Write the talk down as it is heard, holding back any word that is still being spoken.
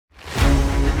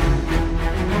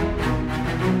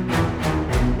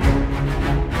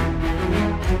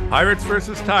Pirates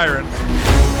versus tyrants.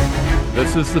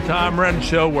 This is the Tom Renz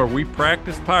Show, where we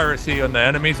practice piracy on the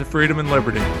enemies of freedom and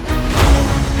liberty.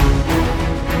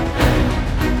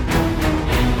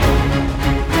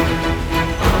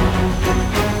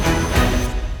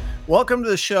 Welcome to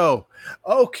the show.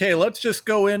 Okay, let's just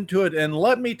go into it, and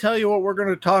let me tell you what we're going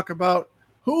to talk about.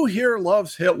 Who here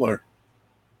loves Hitler?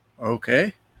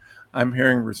 Okay, I'm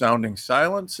hearing resounding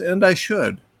silence, and I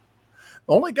should.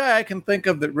 The only guy I can think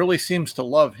of that really seems to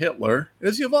love Hitler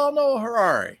is Yuval Noah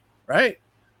Harari, right?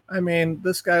 I mean,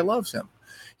 this guy loves him.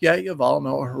 Yeah, Yuval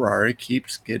Noah Harari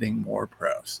keeps getting more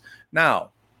press.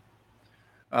 Now,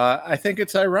 I think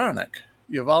it's ironic.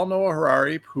 Yuval Noah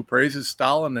Harari, who praises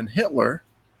Stalin and Hitler,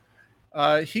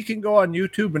 he can go on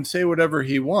YouTube and say whatever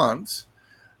he wants,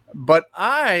 but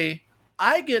I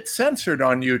get censored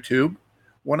on YouTube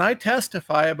when I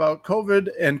testify about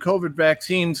COVID and COVID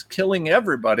vaccines killing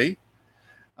everybody,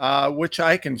 which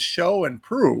I can show and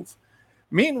prove.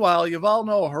 Meanwhile, Yuval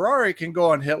Noah Harari can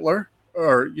go on Hitler's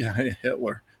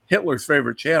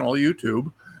favorite channel,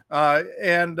 YouTube,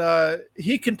 and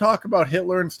he can talk about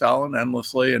Hitler and Stalin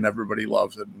endlessly, and everybody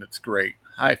loves it, and it's great.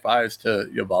 High fives to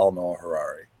Yuval Noah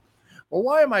Harari. Well,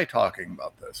 why am I talking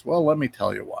about this? Well, let me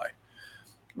tell you why.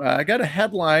 I got a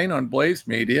headline on Blaze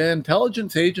Media: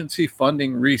 intelligence agency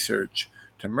funding research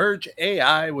to merge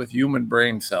AI with human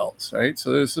brain cells, right?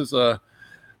 So this is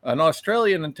an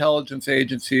Australian intelligence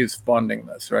agency is funding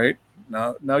this, right?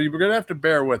 Now you're going to have to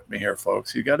bear with me here,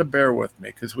 folks. You got to bear with me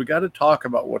because we got to talk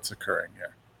about what's occurring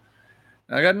here.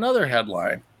 Now, I got another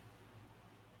headline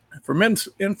from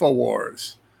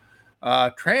InfoWars.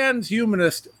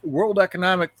 Transhumanist World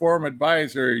Economic Forum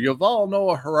advisor Yuval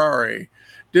Noah Harari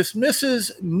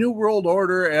dismisses New World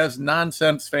Order as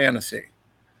nonsense fantasy.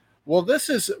 Well, this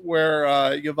is where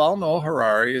Yuval Noah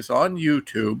Harari is on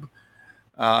YouTube.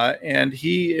 And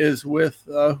he is with,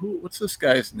 what's this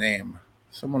guy's name?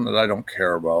 Someone that I don't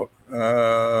care about.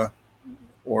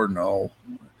 Or no.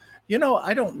 You know,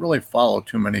 I don't really follow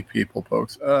too many people,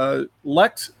 folks.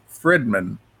 Lex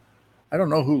Fridman. I don't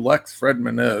know who Lex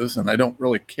Fridman is, and I don't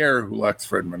really care who Lex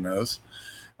Fridman is.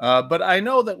 But I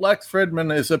know that Lex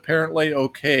Fridman is apparently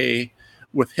okay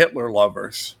with Hitler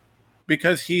lovers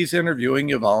because he's interviewing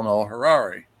Yuval Noah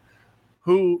Harari,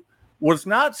 who was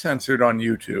not censored on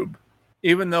YouTube,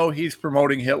 even though he's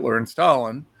promoting Hitler and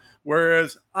Stalin,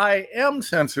 whereas I am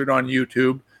censored on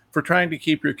YouTube for trying to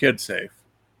keep your kids safe.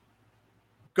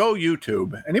 Go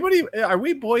YouTube. Anybody, are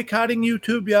we boycotting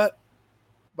YouTube yet,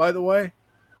 by the way?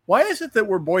 Why is it that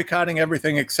we're boycotting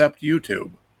everything except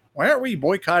YouTube? Why aren't we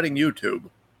boycotting YouTube?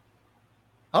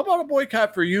 How about a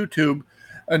boycott for YouTube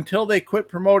until they quit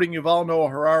promoting Yuval Noah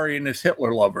Harari and his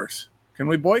Hitler lovers? Can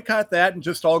we boycott that and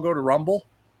just all go to Rumble?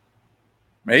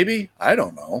 Maybe? I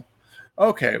don't know.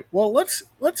 Okay, well, let's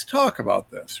talk about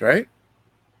this, right?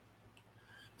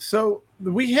 So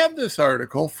we have this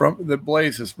article from that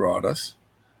Blaze has brought us.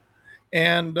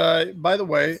 And by the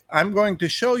way, I'm going to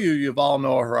show you Yuval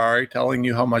Noah Harari telling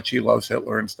you how much he loves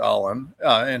Hitler and Stalin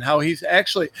and how he's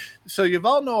actually... So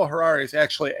Yuval Noah Harari is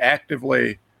actually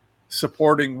actively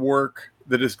supporting work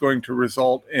that is going to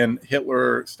result in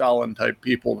Hitler, Stalin type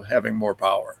people having more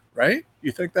power, right?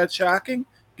 You think that's shocking?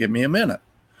 Give me a minute.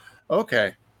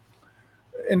 Okay.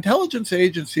 Intelligence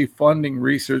agency funding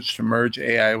research to merge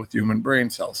AI with human brain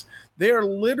cells. They are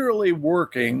literally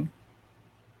working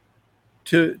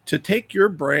to take your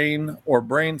brain or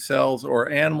brain cells or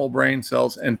animal brain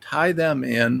cells and tie them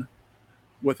in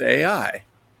with AI.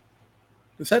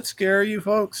 Does that scare you,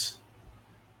 folks?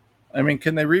 I mean,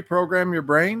 can they reprogram your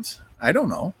brains? I don't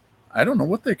know. I don't know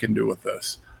what they can do with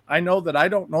this. I know that I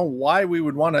don't know why we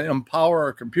would want to empower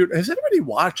a computer. Has anybody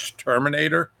watched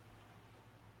Terminator?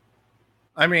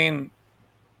 I mean,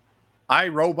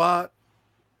 iRobot.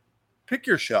 Pick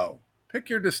your show. Pick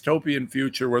your dystopian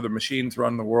future where the machines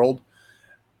run the world.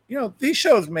 You know, these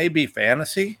shows may be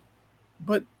fantasy,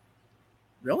 but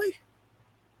really?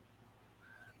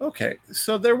 Okay,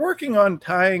 so they're working on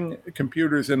tying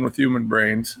computers in with human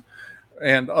brains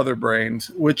and other brains,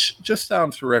 which just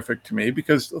sounds horrific to me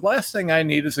because the last thing I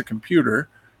need is a computer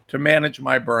to manage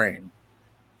my brain.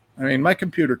 I mean, my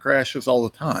computer crashes all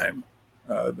the time.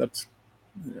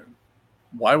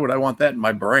 Why would I want that in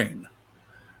my brain?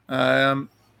 And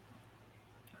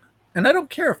I don't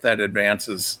care if that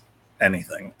advances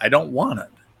anything. I don't want it.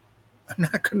 I'm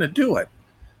not going to do it.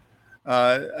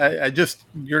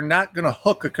 You're not going to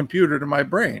hook a computer to my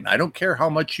brain. I don't care how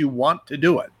much you want to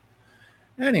do it.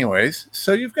 Anyways,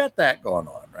 so you've got that going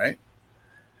on, right?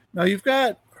 Now you've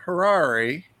got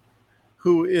Harari,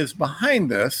 who is behind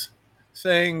this,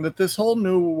 saying that this whole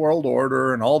New World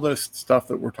Order and all this stuff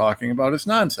that we're talking about is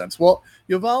nonsense. Well,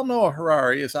 Yuval Noah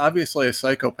Harari is obviously a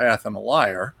psychopath and a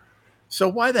liar. So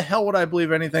why the hell would I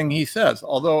believe anything he says?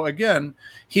 Although, again,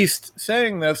 he's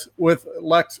saying this with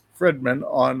Lex Fridman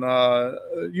on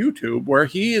YouTube, where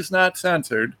he is not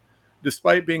censored,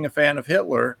 despite being a fan of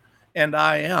Hitler, and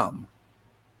I am.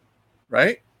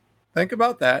 Right? Think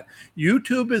about that.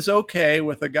 YouTube is okay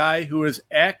with a guy who is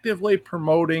actively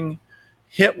promoting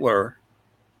Hitler,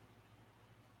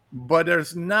 but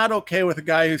it's not okay with a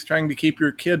guy who's trying to keep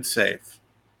your kids safe.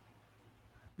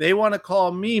 They want to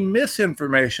call me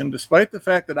misinformation, despite the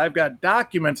fact that I've got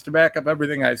documents to back up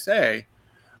everything I say,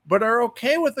 but are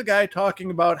okay with the guy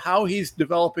talking about how he's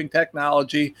developing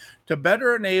technology to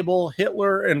better enable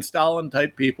Hitler and Stalin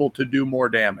type people to do more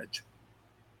damage.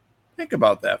 Think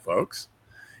about that, folks.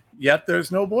 Yet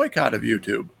there's no boycott of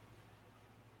YouTube.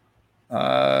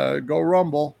 Go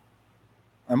Rumble.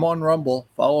 I'm on Rumble.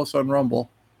 Follow us on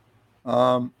Rumble.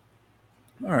 All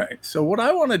right. So what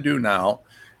I want to do now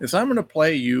is I'm going to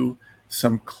play you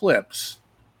some clips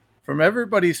from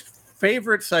everybody's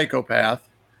favorite psychopath,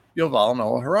 Yuval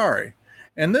Noah Harari.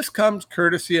 And this comes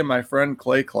courtesy of my friend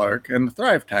Clay Clark and the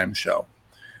Thrive Time Show.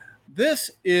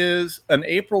 This is an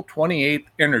April 28th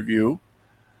interview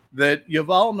that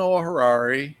Yuval Noah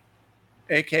Harari,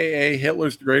 a.k.a.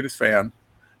 Hitler's greatest fan,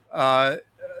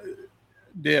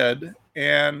 did.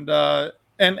 And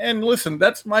listen,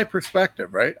 that's my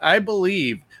perspective, right? I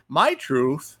believe my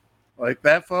truth, like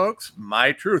that, folks,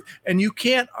 my truth. And you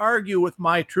can't argue with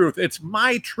my truth. It's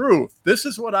my truth. This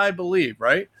is what I believe,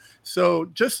 right? So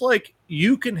just like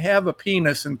you can have a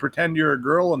penis and pretend you're a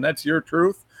girl and that's your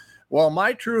truth, well,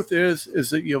 my truth is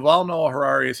that Yuval Noah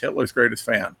Harari is Hitler's greatest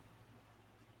fan.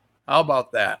 How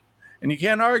about that? And you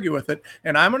can't argue with it.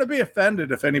 And I'm going to be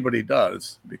offended if anybody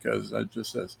does, because it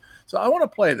just says. So I want to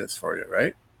play this for you,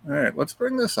 right? All right, let's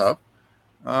bring this up.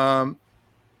 I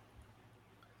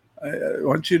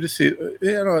want you to see.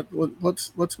 You know,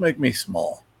 let's make me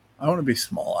small. I want to be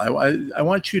small. I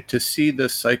want you to see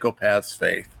this psychopath's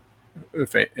face.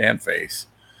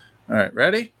 All right,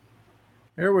 ready?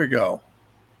 Here we go.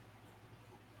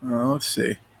 Let's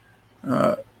see.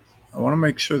 I want to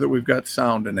make sure that we've got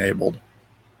sound enabled.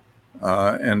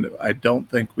 And I don't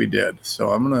think we did.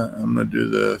 So I'm gonna do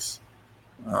this.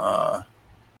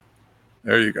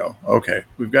 There you go. Okay,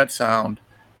 we've got sound.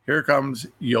 Here comes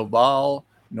Yuval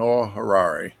Noah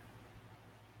Harari.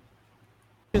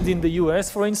 In the US,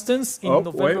 for instance, in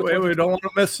November. Wait, don't want to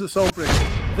miss this opening.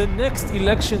 The next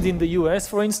elections in the US,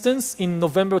 for instance, in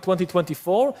November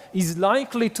 2024, is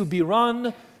likely to be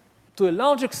run to a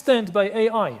large extent by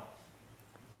AI.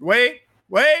 Wait.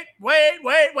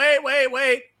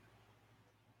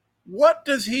 What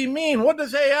does he mean? What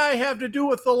does AI have to do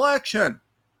with the election?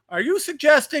 Are you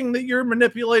suggesting that you're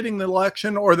manipulating the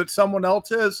election or that someone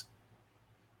else is?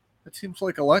 That seems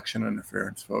like election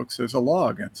interference, folks. There's a law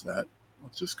against that.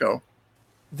 Let's just go.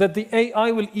 That the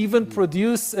AI will even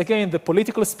produce, again, the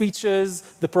political speeches,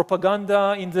 the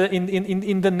propaganda in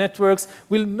the networks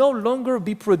will no longer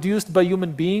be produced by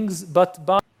human beings, but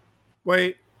by...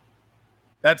 Wait.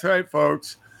 That's right,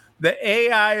 folks. The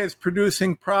AI is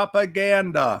producing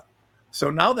propaganda. So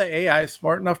now the AI is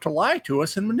smart enough to lie to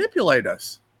us and manipulate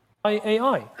us. By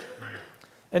AI.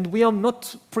 And we are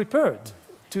not prepared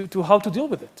to how to deal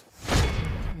with it.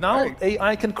 Now right.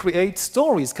 AI can create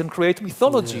stories, can create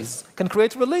mythologies, can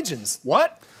create religions.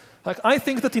 What? Like, I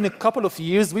think that in a couple of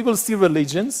years we will see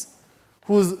religions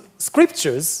whose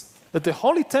scriptures, that the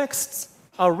holy texts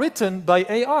are written by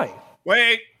AI.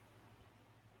 Wait.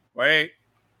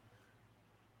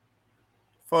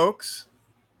 Folks,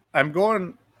 I'm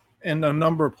going in a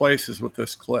number of places with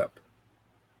this clip,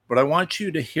 but I want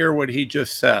you to hear what he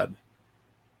just said.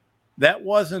 That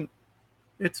wasn't,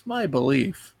 it's my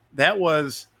belief. That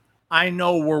was, I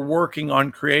know we're working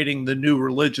on creating the new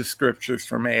religious scriptures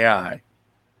from AI.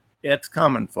 It's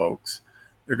coming, folks.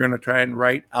 They're going to try and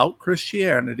write out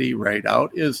Christianity, write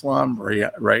out Islam,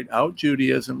 write out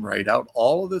Judaism, write out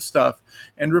all of this stuff,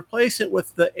 and replace it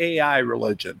with the AI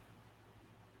religion.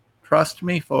 Trust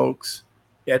me, folks,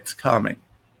 it's coming.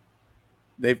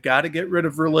 They've got to get rid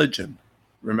of religion.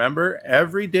 Remember,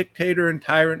 every dictator and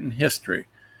tyrant in history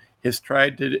has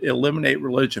tried to eliminate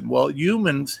religion. Well,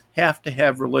 humans have to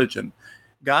have religion.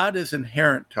 God is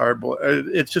inherent to our,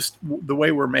 it's just the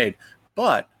way we're made.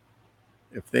 But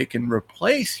if they can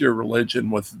replace your religion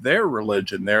with their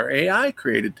religion, their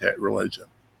AI-created religion,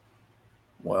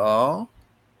 well,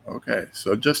 okay.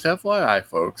 So just FYI,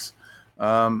 folks.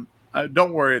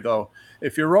 Don't worry, though.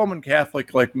 If you're Roman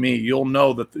Catholic like me, you'll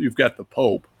know that you've got the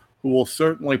Pope, who will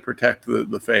certainly protect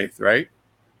the faith, right?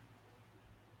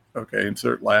 Okay,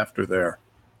 insert laughter there.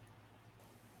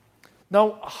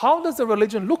 Now, how does a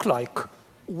religion look like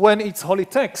when its holy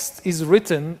text is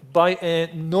written by a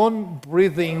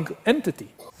non-breathing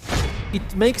entity?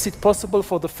 It makes it possible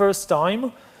for the first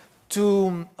time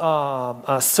to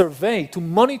survey, to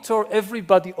monitor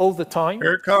everybody all the time.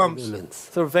 Here it comes.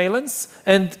 Surveillance,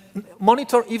 and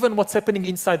monitor even what's happening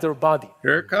inside their body.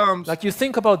 Here it comes. Like you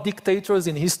think about dictators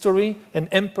in history and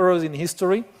emperors in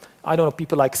history. I don't know,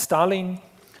 people like Stalin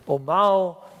or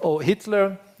Mao or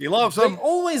Hitler. He loves them. They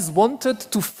always wanted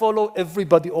to follow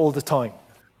everybody all the time.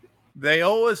 They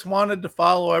always wanted to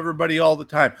follow everybody all the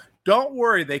time. Don't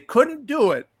worry, they couldn't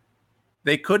do it.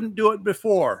 They couldn't do it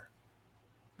before.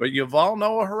 But Yuval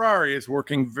Noah Harari is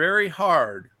working very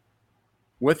hard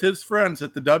with his friends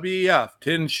at the WEF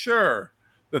to ensure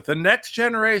that the next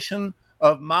generation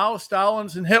of Mao,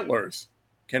 Stalins, and Hitlers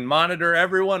can monitor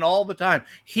everyone all the time.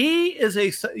 He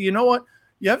is you know what?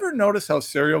 You ever notice how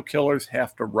serial killers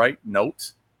have to write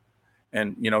notes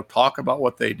and, talk about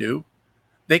what they do?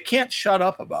 They can't shut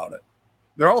up about it.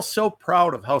 They're all so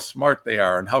proud of how smart they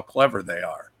are and how clever they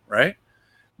are, right?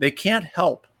 They can't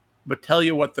help but tell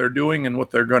you what they're doing and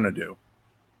what they're going to do.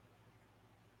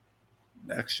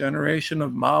 Next generation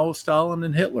of Mao, Stalin,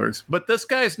 and Hitlers. But this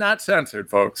guy's not censored,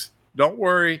 folks. Don't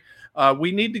worry.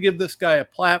 We need to give this guy a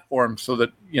platform so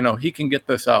that, he can get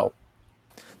this out.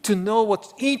 To know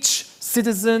what each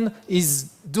citizen is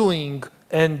doing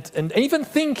and even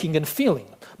thinking and feeling.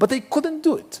 But they couldn't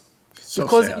do it. So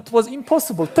because sad. It was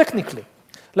impossible technically.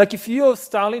 Like if you have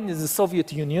Stalin in the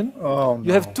Soviet Union,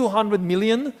 you have 200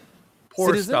 million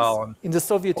citizens Stalin. in the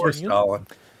Soviet Union. Stalin.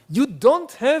 You don't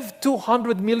have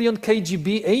 200 million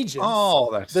KGB agents.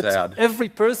 Oh, that's sad. Every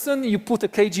person, you put a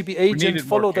KGB agent,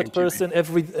 follow that person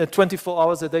every 24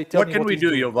 hours a day. What can we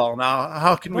do, Yuval, now?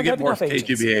 How can we get more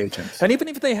KGB agents? And even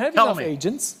if they have enough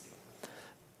agents,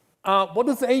 what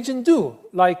does the agent do?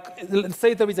 Like, let's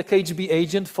say there is a KGB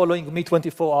agent following me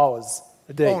 24 hours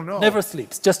a day. Oh, no. Never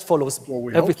sleeps, just follows me.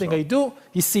 Well, Everything I do,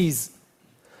 he sees.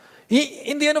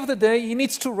 In the end of the day, he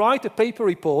needs to write a paper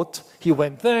report. He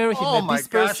went there, he met this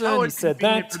person, he said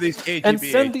that, and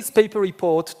send this paper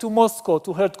report to Moscow,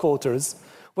 to headquarters,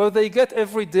 where they get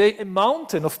every day a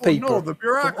mountain of paper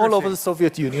from all over the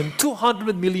Soviet Union,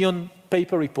 200 million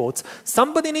paper reports.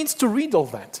 Somebody needs to read all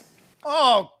that.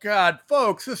 Oh, God,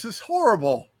 folks, this is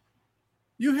horrible.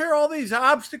 You hear all these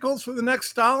obstacles for the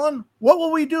next Stalin? What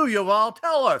will we do, Yuval?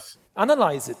 Tell us.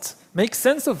 Analyze it. Make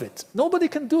sense of it. Nobody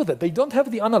can do that. They don't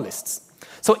have the analysts.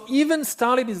 So even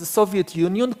Stalin in the Soviet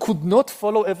Union could not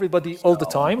follow everybody all the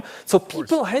time. So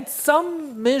people had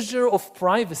some measure of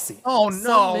privacy. Oh, no,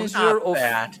 some measure not of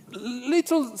that.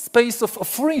 Little space of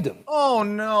freedom. Oh,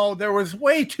 no, there was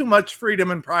way too much freedom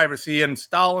and privacy in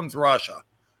Stalin's Russia.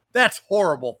 That's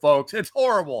horrible, folks. It's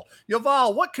horrible.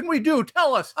 Yuval, what can we do?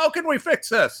 Tell us. How can we fix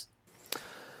this?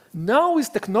 Now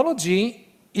with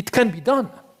technology, it can be done.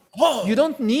 Oh. You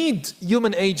don't need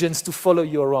human agents to follow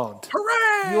you around.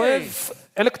 Hooray! You have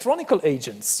electronic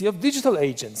agents. You have digital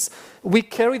agents. We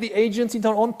carry the agents in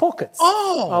our own pockets.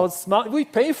 Oh! We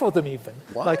pay for them even.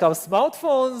 What? Like our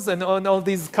smartphones and all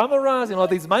these cameras and all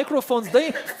these microphones,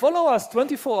 they follow us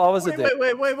 24 hours a day.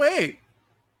 Wait.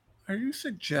 Are you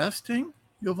suggesting,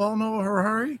 Yuval Noah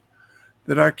Harari,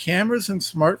 that our cameras and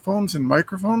smartphones and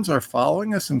microphones are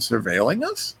following us and surveilling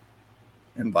us?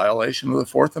 In violation of the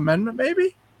Fourth Amendment,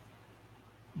 maybe?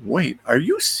 Wait, are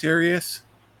you serious?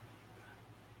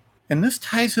 And this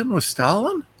ties in with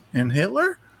Stalin and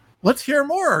Hitler? Let's hear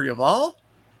more, Yuval.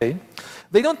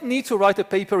 They don't need to write a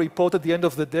paper report at the end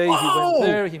of the day. He went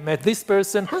there, he met this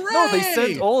person. Hooray! No, they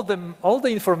send all the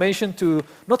information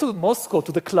not to Moscow,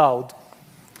 to the cloud.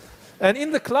 And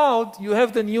in the cloud, you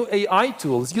have the new AI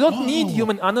tools. You don't need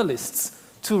human analysts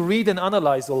to read and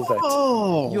analyze all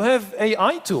that. You have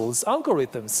AI tools,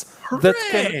 algorithms, that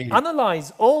can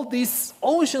analyze all this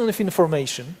ocean of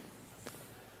information.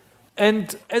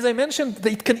 And as I mentioned,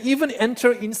 it can even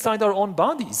enter inside our own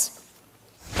bodies.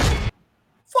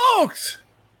 Folks!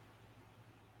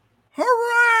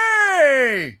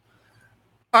 Hooray!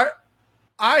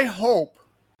 I hope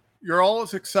you're all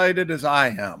as excited as I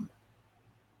am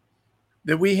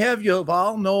that we have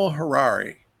Yuval Noah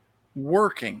Harari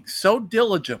working so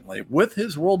diligently with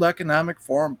his World Economic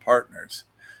Forum partners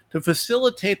to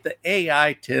facilitate the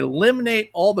AI to eliminate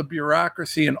all the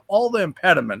bureaucracy and all the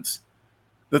impediments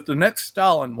that the next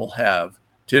Stalin will have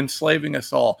to enslaving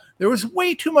us all. There was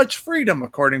way too much freedom,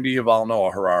 according to Yuval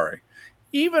Noah Harari.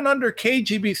 Even under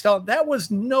KGB Stalin, that was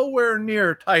nowhere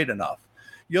near tight enough.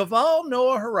 Yuval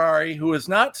Noah Harari, who is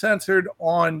not censored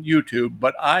on YouTube,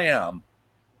 but I am,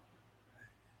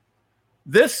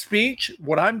 this speech,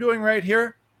 what I'm doing right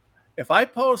here, If I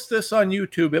post this on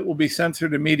YouTube, it will be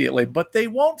censored immediately, but they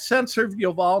won't censor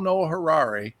Yuval Noah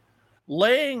Harari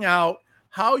laying out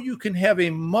how you can have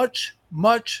a much,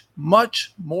 much,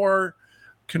 much more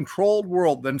controlled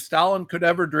world than Stalin could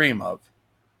ever dream of.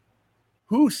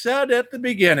 Who said at the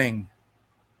beginning,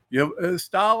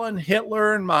 Stalin,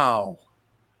 Hitler, and Mao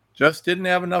just didn't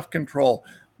have enough control.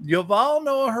 Yuval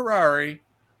Noah Harari,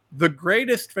 the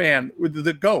greatest fan,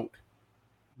 the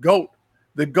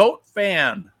GOAT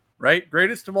fan, right?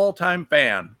 Greatest of all time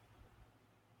fan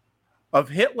of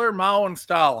Hitler, Mao, and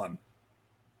Stalin,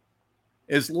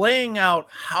 is laying out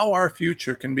how our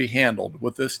future can be handled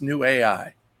with this new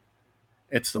AI.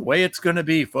 It's the way it's going to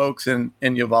be, folks, in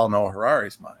Yuval Noah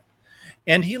Harari's mind.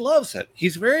 And he loves it.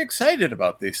 He's very excited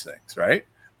about these things, right?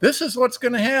 This is what's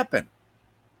going to happen.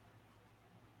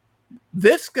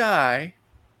 This guy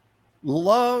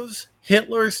loves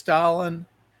Hitler, Stalin,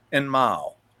 and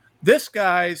Mao. This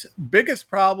guy's biggest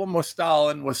problem with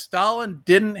Stalin was Stalin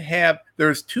didn't have,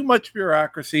 there's too much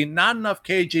bureaucracy, not enough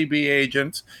KGB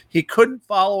agents. He couldn't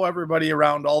follow everybody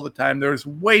around all the time. There's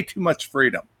way too much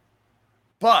freedom.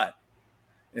 But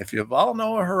if Yuval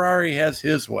Noah Harari has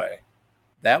his way,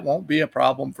 that won't be a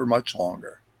problem for much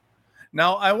longer.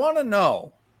 Now, I want to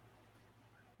know,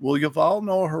 will Yuval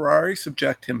Noah Harari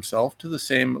subject himself to the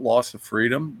same loss of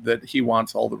freedom that he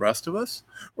wants all the rest of us?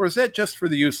 Or is that just for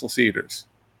the useless eaters?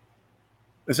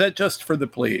 Is that just for the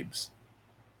plebes?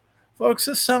 Folks,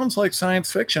 this sounds like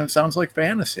science fiction. It sounds like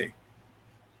fantasy.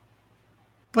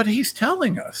 But he's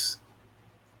telling us.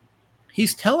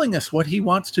 He's telling us what he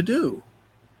wants to do.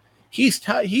 He is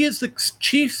the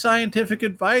chief scientific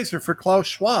advisor for Klaus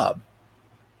Schwab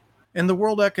and the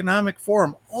World Economic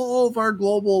Forum. All of our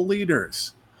global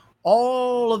leaders,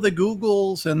 all of the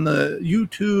Googles and the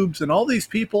YouTubes and all these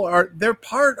people they're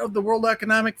part of the World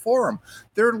Economic Forum.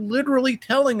 They're literally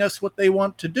telling us what they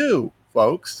want to do,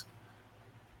 folks.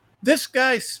 This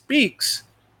guy speaks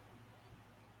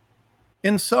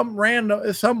in some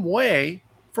way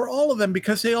for all of them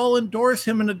because they all endorse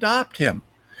him and adopt him.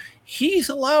 He's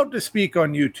allowed to speak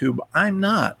on YouTube. I'm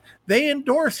not. They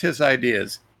endorse his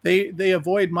ideas. They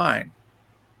avoid mine.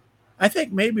 I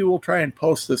think maybe we'll try and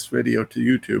post this video to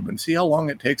YouTube and see how long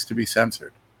it takes to be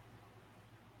censored.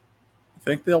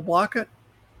 Think they'll block it?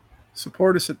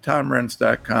 Support us at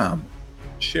TomRenz.com.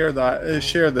 Share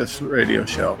this radio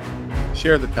show.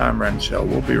 Share the Tom Renz Show.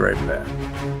 We'll be right back.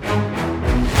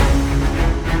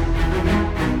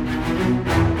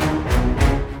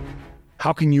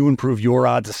 How can you improve your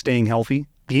odds of staying healthy?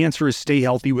 The answer is stay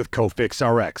healthy with Cofix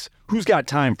RX. Who's got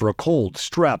time for a cold,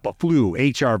 strep, a flu,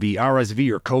 HRV, RSV,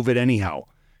 or COVID anyhow?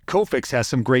 Cofix has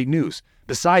some great news.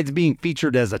 Besides being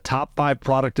featured as a top 5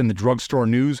 product in the drugstore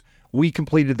news, we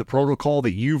completed the protocol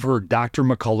that you've heard Dr.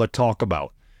 McCullough talk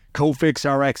about. Cofix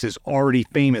RX is already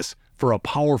famous for a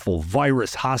powerful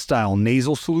virus-hostile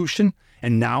nasal solution,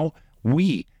 and now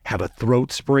we have a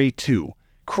throat spray too.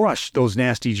 Crush those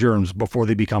nasty germs before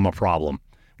they become a problem.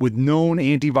 With known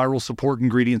antiviral support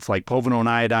ingredients like povidone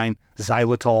iodine,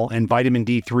 xylitol, and vitamin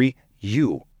D3,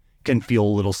 you can feel a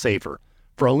little safer.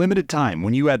 For a limited time,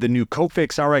 when you add the new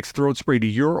Cofix RX throat spray to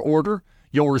your order,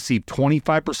 you'll receive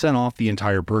 25% off the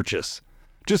entire purchase.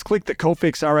 Just click the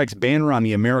Cofix RX banner on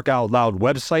the America Out Loud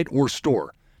website or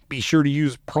store. Be sure to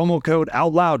use promo code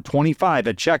OUTLOUD25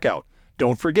 at checkout.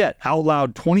 Don't forget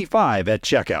OUTLOUD25 at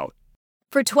checkout.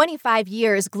 For 25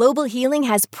 years, Global Healing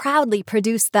has proudly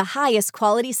produced the highest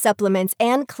quality supplements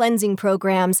and cleansing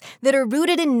programs that are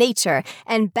rooted in nature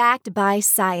and backed by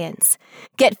science.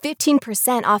 Get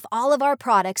 15% off all of our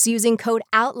products using code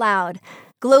OUTLOUD.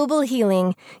 Global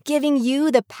Healing, giving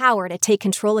you the power to take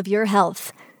control of your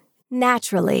health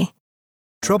naturally.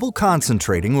 Trouble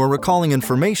concentrating or recalling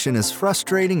information is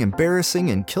frustrating,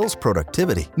 embarrassing, and kills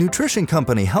productivity. Nutrition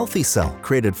company Healthy Cell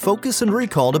created Focus and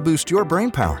Recall to boost your brain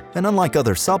power. And unlike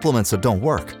other supplements that don't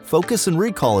work, Focus and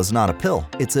Recall is not a pill.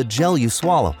 It's a gel you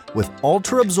swallow with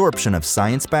ultra-absorption of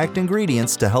science-backed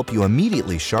ingredients to help you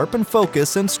immediately sharpen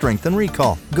focus and strengthen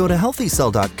recall. Go to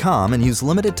HealthyCell.com and use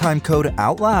limited time code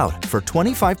OUTLOUD for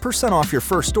 25% off your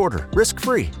first order.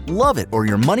 Risk-free. Love it or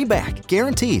your money back.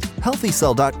 Guaranteed.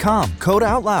 HealthyCell.com. Code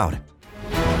OUTLOUD.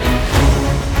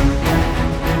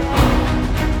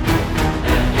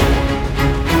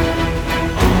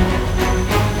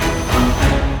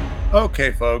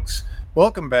 Okay, folks,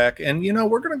 welcome back. And,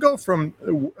 we're going to go from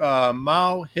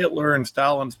Mao, Hitler, and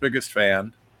Stalin's biggest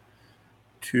fan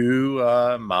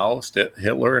to Mao,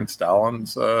 Hitler, and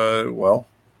Stalin's, I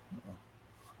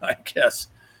guess,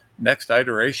 next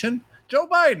iteration, Joe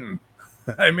Biden.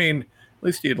 I mean, at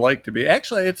least he'd like to be.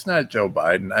 Actually, it's not Joe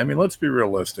Biden. I mean, let's be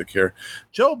realistic here.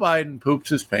 Joe Biden poops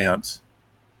his pants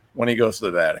when he goes to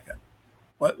the Vatican.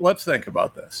 let's think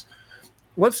about this.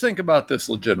 Let's think about this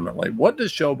legitimately. What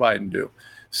does Joe Biden do?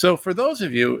 So for those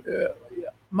of you,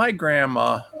 my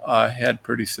grandma had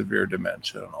pretty severe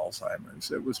dementia and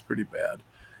Alzheimer's. It was pretty bad.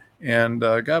 And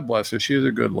God bless her. She was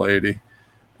a good lady,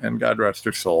 and God rest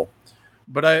her soul.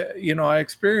 But I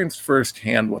experienced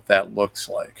firsthand what that looks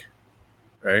like,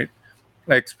 right?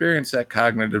 I experienced that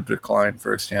cognitive decline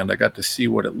firsthand. I got to see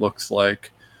what it looks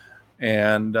like.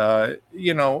 And,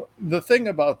 the thing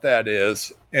about that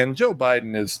is, and Joe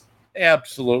Biden is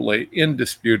absolutely,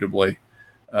 indisputably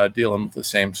dealing with the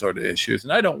same sort of issues.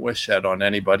 And I don't wish that on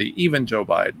anybody, even Joe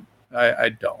Biden. I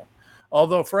don't.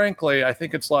 Although, frankly, I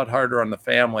think it's a lot harder on the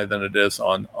family than it is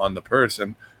on the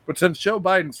person. But since Joe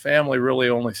Biden's family really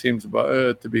only seems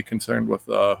to be concerned with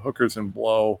hookers and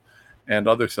blow and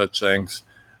other such things,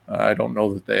 I don't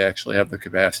know that they actually have the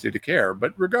capacity to care.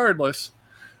 But regardless,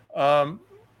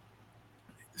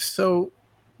 so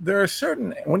there are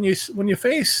certain, when you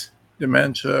face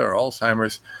dementia or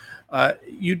Alzheimer's,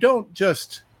 you don't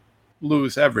just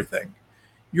lose everything.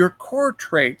 Your core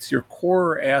traits, your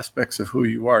core aspects of who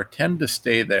you are tend to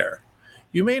stay there.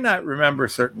 You may not remember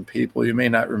certain people, you may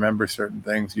not remember certain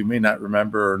things, you may not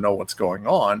remember or know what's going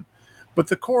on, but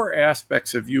the core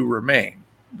aspects of you remain.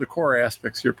 The core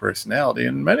aspects of your personality.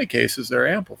 In many cases, they're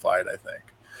amplified, I think.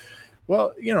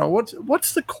 Well,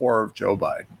 what's the core of Joe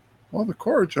Biden? Well, the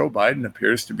core of Joe Biden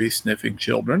appears to be sniffing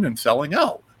children and selling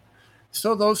out.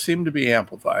 So those seem to be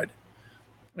amplified.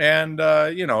 And,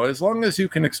 as long as you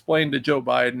can explain to Joe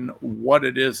Biden what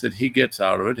it is that he gets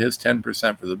out of it, his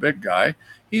 10% for the big guy,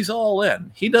 he's all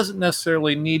in. He doesn't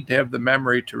necessarily need to have the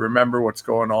memory to remember what's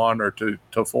going on or to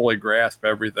fully grasp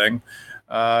everything.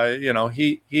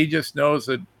 He just knows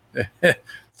that if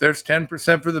there's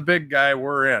 10% for the big guy,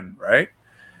 we're in, right?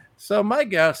 So my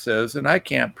guess is, and I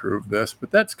can't prove this,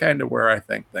 but that's kind of where I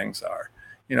think things are.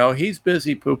 He's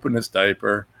busy pooping his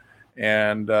diaper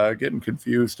and getting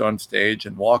confused on stage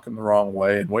and walking the wrong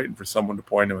way and waiting for someone to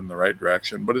point him in the right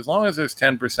direction. But as long as there's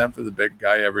 10% for the big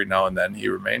guy every now and then, he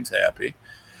remains happy.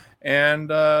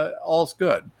 And all's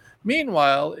good.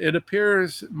 Meanwhile, it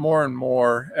appears more and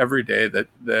more every day that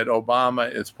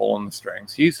Obama is pulling the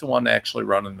strings. He's the one actually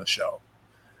running the show.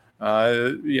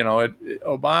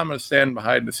 Obama is standing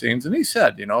behind the scenes, and he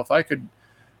said, if I could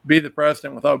be the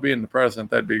president without being the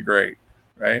president, that'd be great,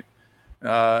 right?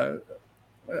 That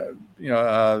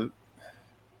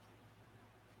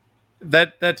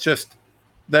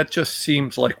just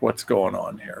seems like what's going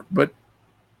on here. But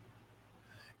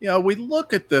we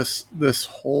look at this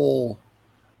whole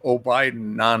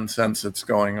Biden nonsense that's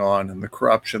going on and the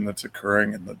corruption that's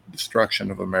occurring and the destruction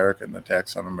of America and the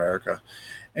attacks on America.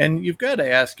 And you've got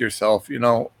to ask yourself,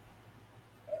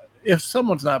 if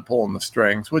someone's not pulling the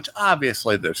strings, which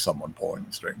obviously there's someone pulling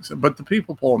the strings, but the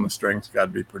people pulling the strings got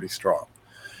to be pretty strong.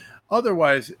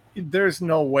 Otherwise, there's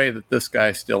no way that this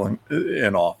guy's still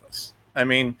in office. I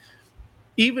mean,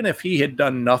 even if he had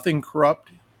done nothing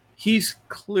corrupt, he's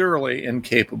clearly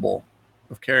incapable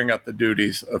of carrying out the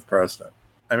duties of president.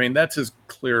 I mean, that's as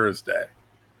clear as day.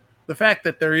 The fact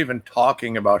that they're even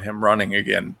talking about him running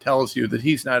again tells you that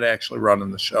he's not actually running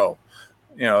the show.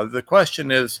 The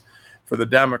question is for the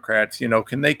Democrats,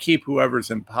 can they keep whoever's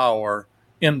in power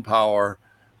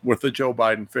with the Joe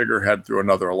Biden figurehead through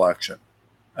another election?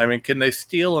 I mean, can they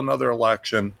steal another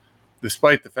election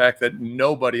despite the fact that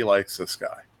nobody likes this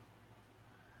guy?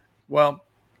 Well,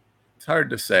 it's hard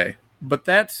to say. But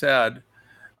that said,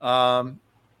 we're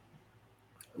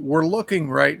looking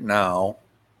right now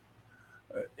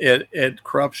at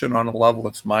corruption on a level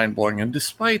that's mind-blowing. And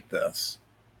despite this,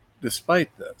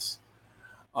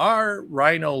 our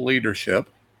rhino leadership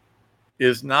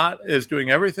is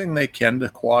doing everything they can to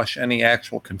quash any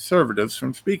actual conservatives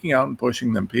from speaking out and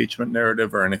pushing the impeachment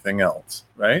narrative or anything else,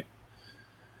 right?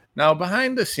 Now,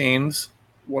 behind the scenes,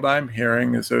 what I'm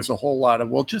hearing is there's a whole lot of,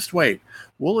 well, just wait,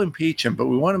 we'll impeach him, but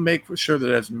we want to make sure that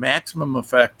it has maximum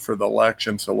effect for the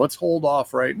election, so let's hold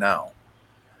off right now.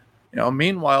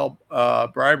 Meanwhile,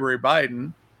 Bribery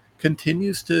Biden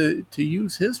continues to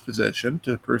use his position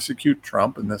to persecute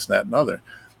Trump and this, that, and other.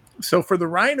 So for the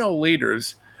rhino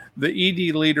leaders, the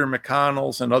ED leader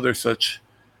McConnell's and other such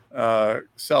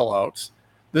sellouts,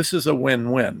 this is a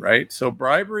win-win, right? So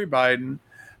Bribery Biden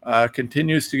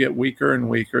continues to get weaker and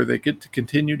weaker. They get to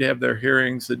continue to have their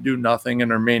hearings that do nothing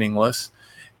and are meaningless,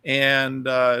 and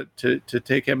to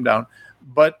take him down.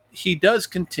 But he does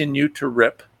continue to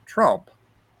rip Trump,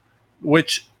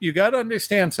 which you got to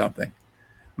understand something.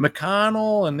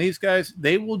 McConnell and these guys,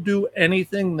 they will do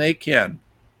anything they can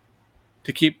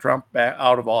to keep Trump back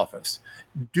out of office.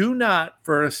 Do not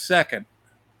for a second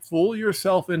fool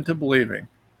yourself into believing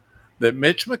that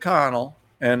Mitch McConnell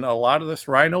and a lot of this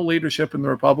rhino leadership in the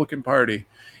Republican Party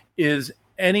is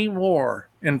any more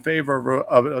in favor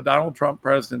of a Donald Trump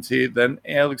presidency than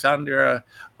Alexandria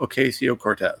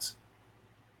Ocasio-Cortez.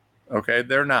 Okay,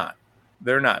 they're not.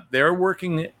 They're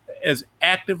working as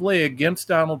actively against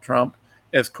Donald Trump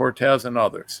as Cortez and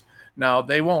others. Now,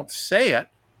 they won't say it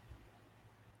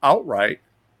outright,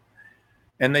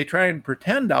 and they try and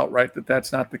pretend outright that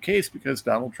that's not the case because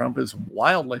Donald Trump is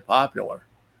wildly popular.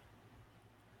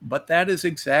 But that is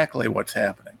exactly what's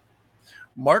happening.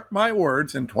 Mark my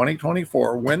words, in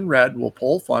 2024, when Red will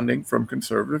pull funding from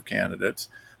conservative candidates,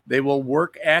 they will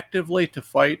work actively to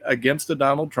fight against the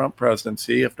Donald Trump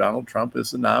presidency if Donald Trump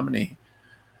is the nominee.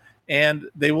 And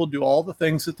they will do all the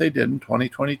things that they did in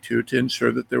 2022 to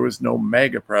ensure that there was no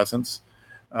MAGA presence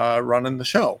running the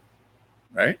show,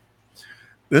 right?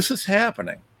 This is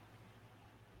happening.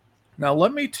 Now,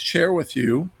 let me share with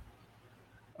you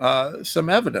some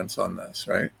evidence on this,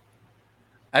 right?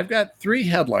 I've got 3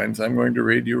 headlines I'm going to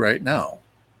read you right now.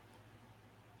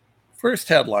 First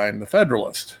headline, The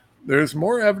Federalist. There's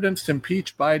more evidence to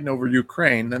impeach Biden over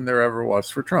Ukraine than there ever was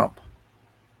for Trump.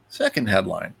 Second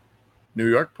headline, New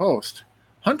York Post.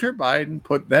 Hunter Biden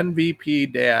put then VP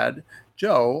dad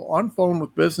Joe on phone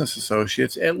with business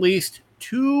associates at least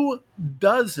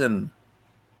 24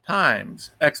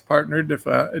 times, ex-partner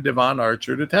Devon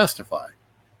Archer to testify.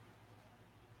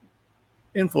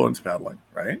 Influence peddling,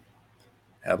 right?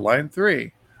 Headline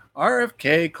 3,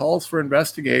 RFK calls for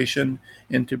investigation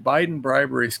into Biden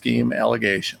bribery scheme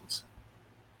allegations.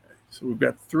 Okay, so we've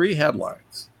got 3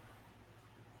 headlines.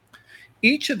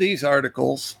 Each of these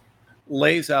articles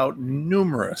lays out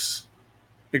numerous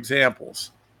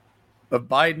examples of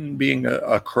Biden being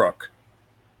a crook.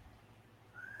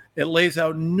 It lays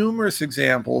out numerous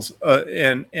examples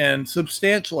and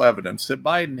substantial evidence that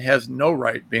Biden has no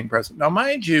right being president. Now,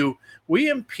 mind you, we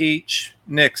impeach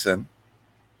Nixon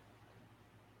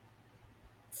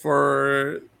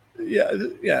for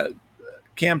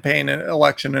campaign and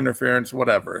election interference,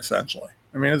 whatever, essentially.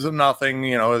 I mean, it's nothing,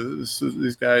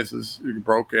 these guys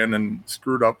broke in and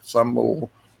screwed up some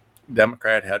little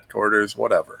Democrat headquarters,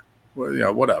 whatever.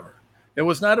 Whatever. It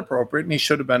was not appropriate, and he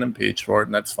should have been impeached for it,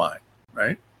 and that's fine,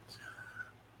 right?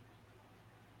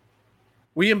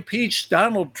 We impeached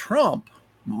Donald Trump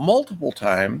multiple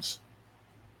times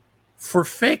for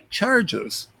fake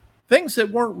charges. Things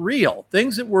that weren't real,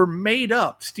 things that were made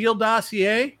up, Steele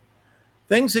dossier,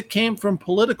 things that came from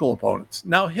political opponents.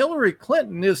 Now, Hillary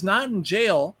Clinton is not in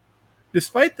jail,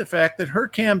 despite the fact that her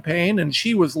campaign, and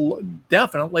she was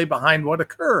definitely behind what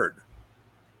occurred.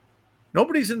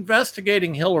 Nobody's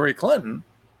investigating Hillary Clinton,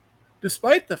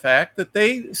 despite the fact that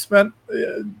they spent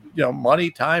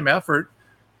money, time, effort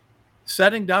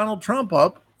setting Donald Trump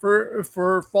up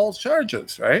for false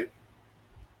charges, right?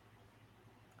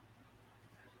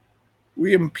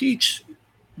 We impeach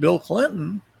Bill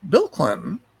Clinton,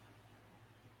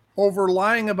 over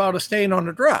lying about a stain on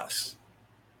a dress.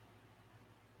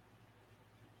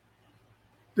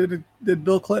 Did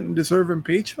Bill Clinton deserve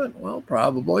impeachment? Well,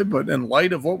 probably, but in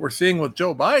light of what we're seeing with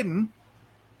Joe Biden,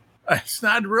 it's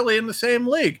not really in the same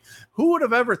league. Who would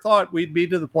have ever thought we'd be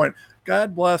to the point?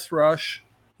 God bless Rush.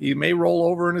 He may roll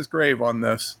over in his grave on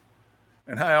this.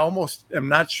 And I almost am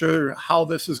not sure how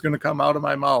this is going to come out of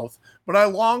my mouth. But I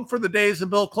long for the days of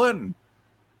Bill Clinton.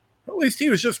 At least he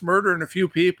was just murdering a few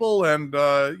people and,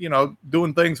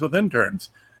 doing things with interns.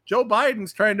 Joe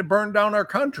Biden's trying to burn down our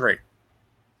country.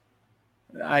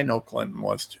 I know Clinton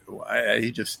was too.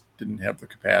 He just didn't have the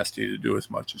capacity to do as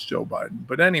much as Joe Biden.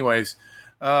 But anyways,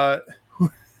 you're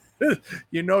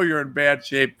in bad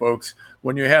shape, folks,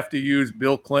 when you have to use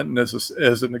Bill Clinton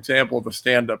as an example of a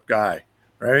stand-up guy,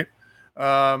 right?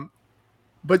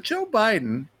 But Joe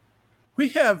Biden,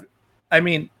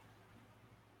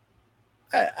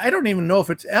 I don't even know if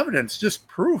it's evidence, just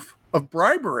proof of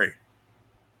bribery.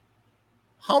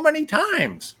 How many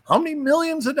times? How many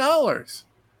millions of dollars?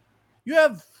 You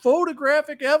have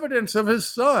photographic evidence of his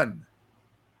son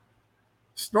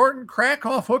snorting crack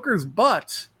off hookers'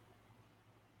 butts.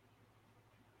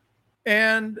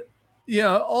 And,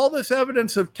 all this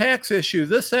evidence of tax issues,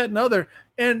 this, that, and other.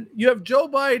 And you have Joe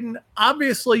Biden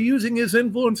obviously using his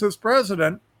influence as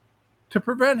president to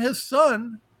prevent his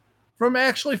son from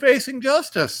actually facing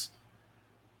justice.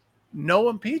 No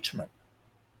impeachment.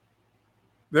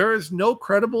 There is no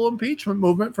credible impeachment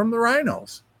movement from the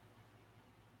rhinos.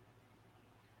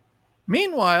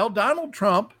 Meanwhile, Donald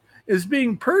Trump is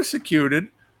being persecuted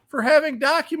for having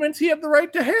documents he had the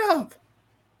right to have.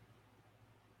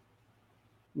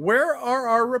 Where are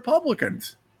our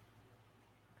Republicans?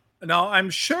 Now, I'm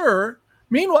sure,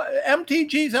 meanwhile,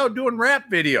 MTG's out doing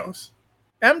rap videos.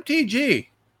 MTG.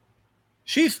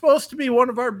 She's supposed to be one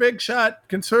of our big shot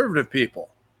conservative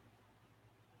people.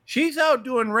 She's out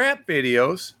doing rap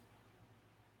videos.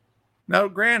 Now,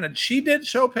 granted, she did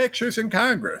show pictures in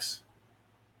Congress.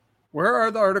 Where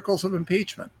are the articles of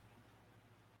impeachment?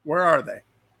 Where are they?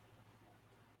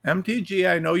 MTG,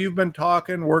 I know you've been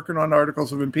working on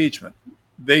articles of impeachment.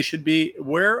 They should be,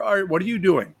 what are you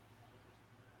doing?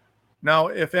 Now,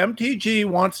 if MTG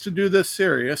wants to do this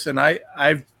serious, and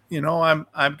I've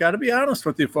got to be honest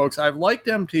with you folks, I've liked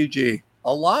MTG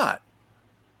a lot.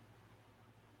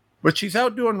 But she's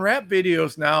out doing rap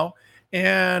videos now,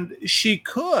 and she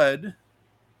and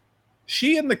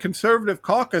the conservative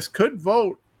caucus could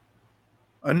vote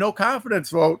a no confidence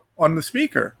vote on the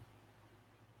speaker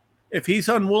if he's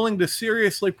unwilling to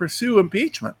seriously pursue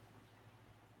impeachment.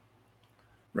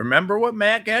 Remember what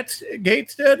Matt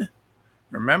Gaetz did?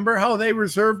 Remember how they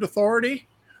reserved authority?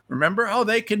 Remember how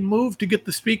they can move to get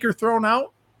the speaker thrown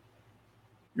out?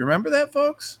 You remember that,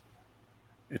 folks?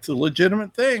 It's a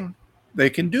legitimate thing. They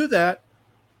can do that.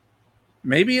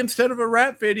 Maybe instead of a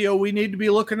rap video, we need to be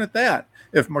looking at that.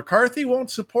 If McCarthy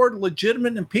won't support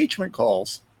legitimate impeachment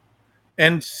calls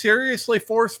and seriously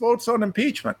force votes on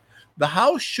impeachment, the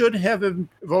House should have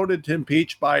voted to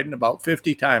impeach Biden about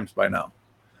 50 times by now.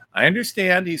 I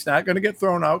understand he's not going to get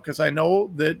thrown out because I know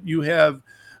that you have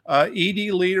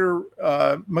ED leader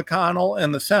McConnell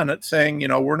and the Senate saying,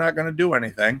 we're not going to do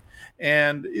anything.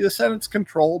 And the Senate's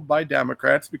controlled by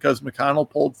Democrats because McConnell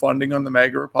pulled funding on the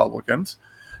MAGA Republicans.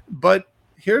 But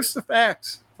here's the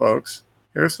facts, folks.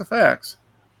 Here's the facts.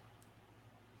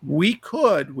 We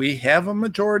have a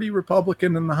majority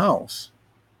Republican in the House.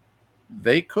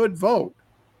 They could vote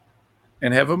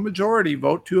and have a majority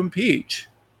vote to impeach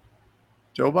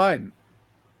Joe Biden.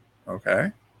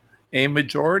 Okay? A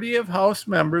majority of House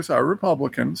members are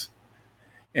Republicans,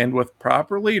 and with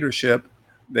proper leadership,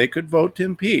 they could vote to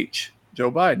impeach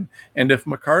Joe Biden. And if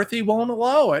McCarthy won't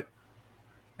allow it,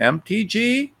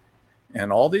 MTG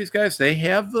and all these guys, they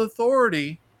have the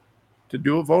authority to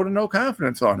do a vote of no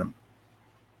confidence on him.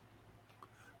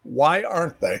 Why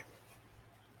aren't they?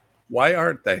 Why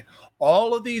aren't they?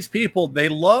 All of these people, they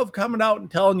love coming out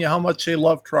and telling you how much they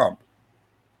love Trump.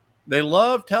 They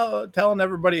love telling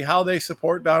everybody how they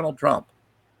support Donald Trump.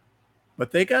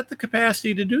 But they got the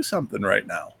capacity to do something right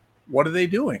now. What are they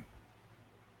doing?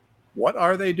 What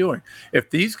are they doing? If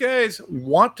these guys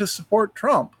want to support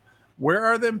Trump, where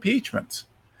are the impeachments?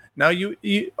 Now,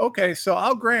 okay, so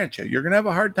I'll grant you, you're going to have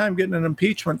a hard time getting an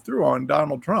impeachment through on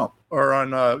Donald Trump or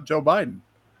on Joe Biden.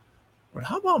 But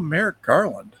how about Merrick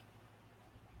Garland?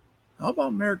 How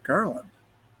about Merrick Garland?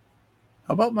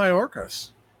 How about Mayorkas?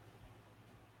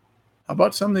 How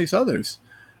about some of these others?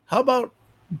 How about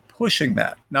pushing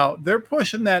that? Now, they're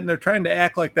pushing that and they're trying to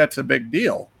act like that's a big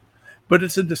deal. But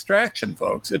it's a distraction,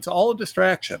 folks. It's all a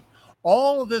distraction.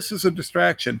 All of this is a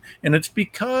distraction. And it's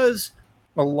because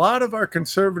a lot of our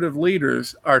conservative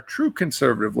leaders, our true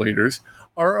conservative leaders,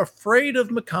 are afraid of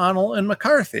McConnell and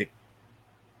McCarthy,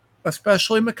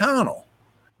 especially McConnell.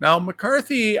 Now,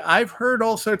 McCarthy, I've heard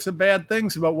all sorts of bad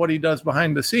things about what he does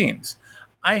behind the scenes.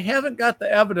 I haven't got the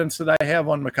evidence that I have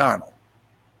on McConnell.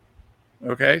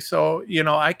 Okay, so,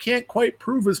 I can't quite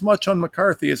prove as much on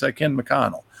McCarthy as I can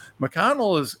McConnell.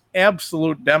 McConnell is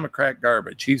absolute Democrat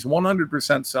garbage. He's 100%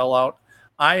 sellout.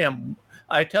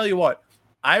 I tell you what,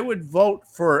 I would vote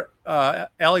for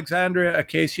Alexandria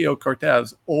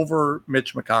Ocasio-Cortez over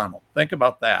Mitch McConnell. Think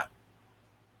about that.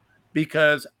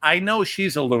 Because I know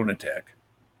she's a lunatic.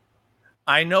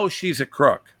 I know she's a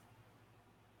crook.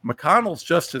 McConnell's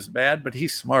just as bad, but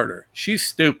he's smarter. She's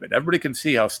stupid. Everybody can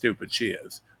see how stupid she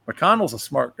is. McConnell's a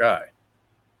smart guy.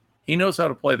 He knows how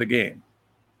to play the game.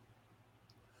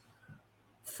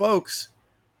 Folks,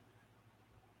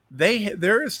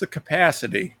 there is the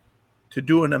capacity to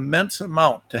do an immense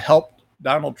amount to help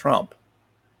Donald Trump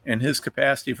in his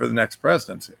capacity for the next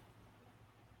presidency.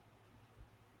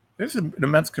 There's an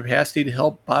immense capacity to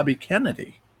help Bobby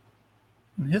Kennedy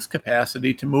in his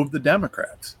capacity to move the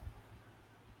Democrats.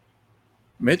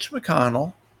 Mitch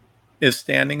McConnell is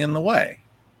standing in the way.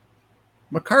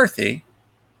 McCarthy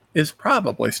is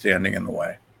probably standing in the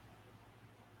way.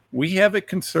 We have a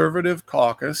conservative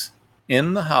caucus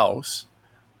in the House,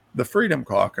 the Freedom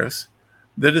Caucus,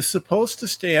 that is supposed to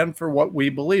stand for what we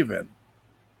believe in.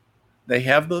 They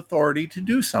have the authority to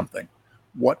do something.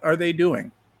 What are they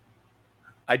doing?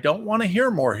 I don't want to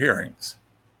hear more hearings.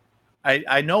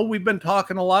 I know we've been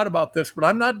talking a lot about this, but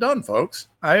I'm not done, folks.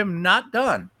 I am not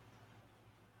done.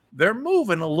 They're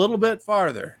moving a little bit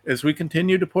farther as we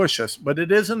continue to push us, but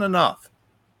it isn't enough.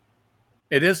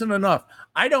 It isn't enough.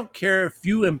 I don't care if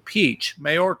you impeach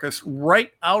Mayorkas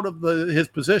right out of his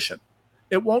position.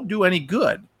 It won't do any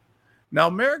good Now,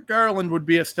 Merrick Garland would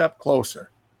be a step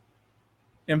closer.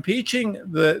 Impeaching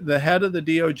the head of the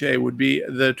DOJ would be,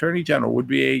 the Attorney General, would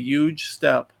be a huge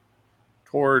step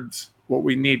towards what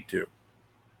we need to.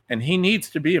 And he needs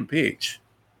to be impeached.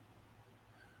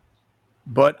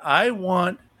 But I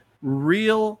want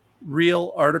real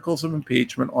articles of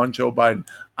impeachment on Joe Biden.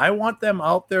 I want them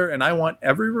out there, and I want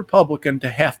every Republican to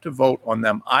have to vote on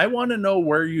them. I want to know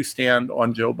where you stand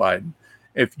on Joe Biden.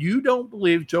 If you don't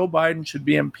believe Joe Biden should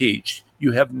be impeached,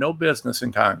 you have no business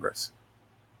in Congress.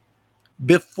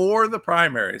 Before the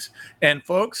primaries. And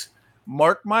folks,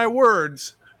 mark my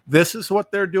words, this is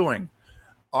what they're doing.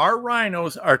 Our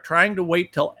rhinos are trying to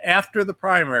wait till after the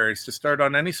primaries to start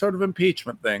on any sort of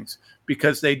impeachment things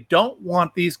because they don't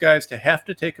want these guys to have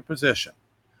to take a position.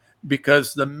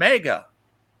 Because the mega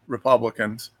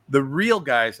Republicans, the real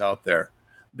guys out there,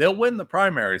 they'll win the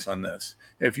primaries on this.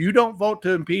 If you don't vote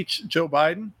to impeach Joe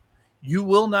Biden, you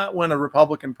will not win a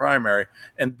Republican primary.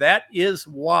 And that is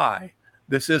why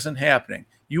this isn't happening.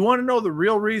 You want to know the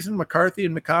real reason McCarthy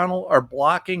and McConnell are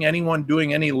blocking anyone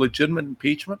doing any legitimate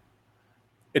impeachment?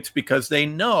 It's because they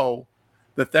know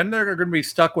that then they're going to be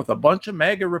stuck with a bunch of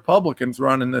MAGA Republicans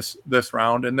running this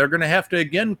round, and they're going to have to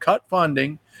again cut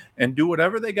funding and do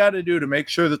whatever they got to do to make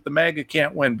sure that the MAGA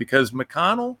can't win, because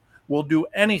McConnell will do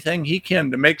anything he can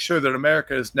to make sure that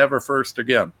America is never first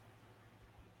again.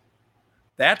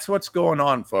 That's what's going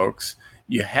on, folks.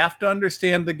 You have to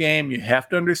understand the game. You have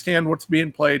to understand what's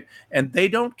being played, and they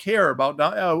don't care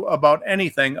about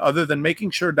anything other than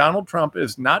making sure Donald Trump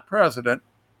is not president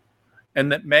and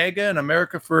that MAGA and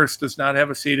America First does not have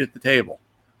a seat at the table.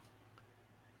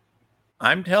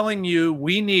 I'm telling you,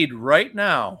 we need right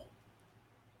now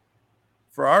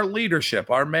for our leadership,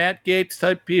 our Matt Gaetz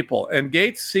type people, and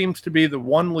Gaetz seems to be the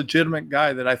one legitimate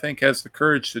guy that I think has the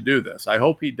courage to do this. I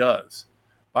hope he does.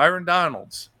 Byron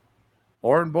Donalds,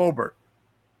 Lauren Boebert,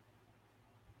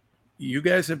 you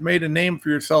guys have made a name for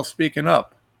yourself speaking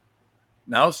up.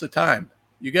 Now's the time.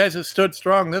 You guys have stood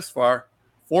strong this far.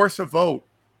 Force a vote.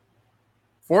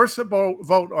 Force a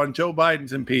vote on Joe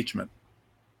Biden's impeachment.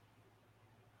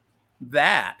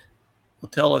 That will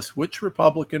tell us which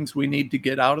Republicans we need to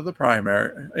get out of the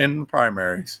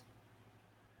primaries.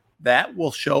 That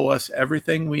will show us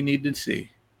everything we need to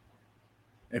see.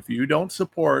 If you don't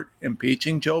support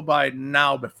impeaching Joe Biden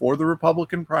now before the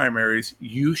Republican primaries,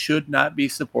 you should not be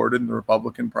supported in the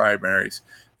Republican primaries.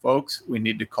 Folks, we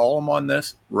need to call them on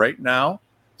this right now.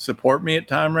 Support me at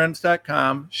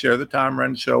TomRenz.com. Share the Tom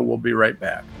Renz Show. We'll be right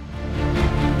back.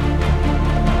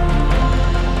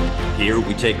 Here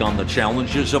we take on the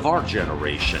challenges of our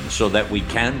generation so that we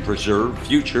can preserve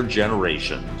future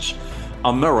generations.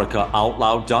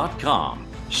 AmericaOutloud.com.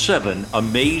 7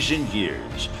 amazing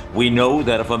years. We know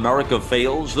that if America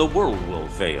fails, the world will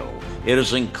fail. It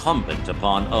is incumbent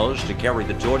upon us to carry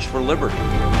the torch for liberty.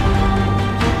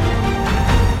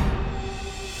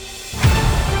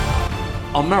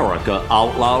 America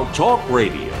Out Loud Talk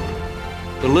Radio.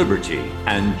 Liberty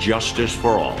and justice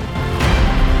for all.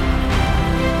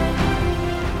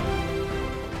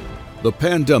 The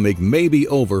pandemic may be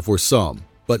over for some,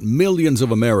 but millions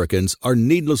of Americans are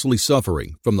needlessly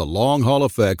suffering from the long-haul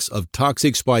effects of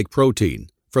toxic spike protein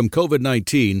from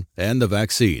COVID-19 and the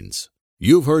vaccines.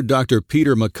 You've heard Dr.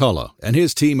 Peter McCullough and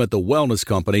his team at the Wellness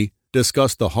Company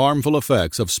discuss the harmful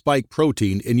effects of spike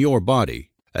protein in your body.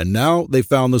 And now they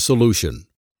found the solution.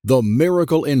 The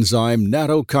miracle enzyme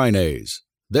nattokinase.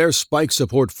 Their spike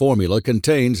support formula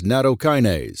contains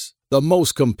nattokinase, the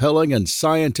most compelling and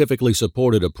scientifically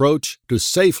supported approach to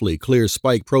safely clear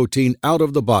spike protein out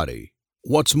of the body.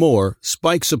 What's more,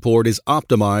 spike support is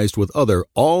optimized with other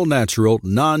all-natural,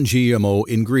 non-GMO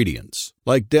ingredients,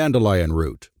 like dandelion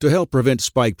root, to help prevent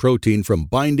spike protein from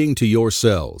binding to your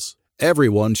cells.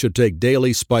 Everyone should take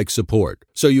daily spike support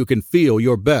so you can feel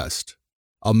your best.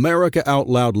 America Out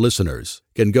Loud listeners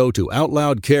can go to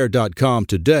OutLoudCare.com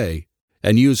today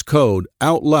and use code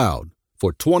OUTLOUD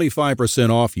for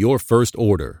 25% off your first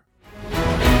order.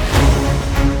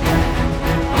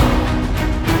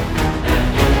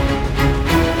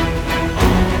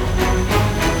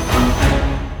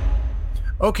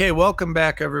 Okay, welcome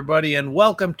back, everybody, and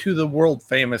welcome to the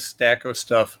world-famous Stack of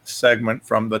Stuff segment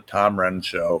from the Tom Renz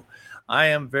Show. I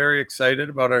am very excited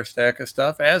about our Stack of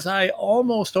Stuff, as I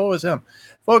almost always am.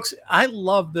 Folks, I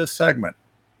love this segment.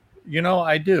 You know,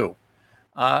 I do.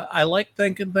 I like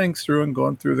thinking things through and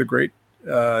going through the great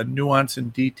nuance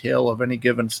and detail of any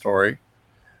given story.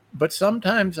 But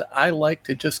sometimes I like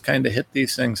to just kind of hit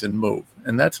these things and move.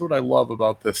 And that's what I love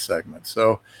about this segment.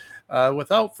 So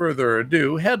without further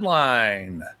ado,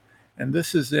 headline. And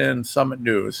this is in Summit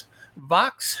News.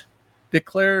 Vox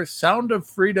declares Sound of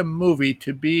Freedom movie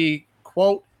to be,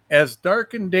 quote, as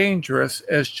dark and dangerous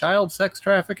as child sex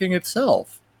trafficking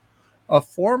itself, a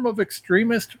form of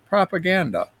extremist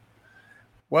propaganda.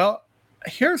 Well,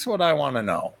 here's what I want to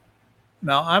know.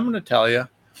 Now, I'm going to tell you,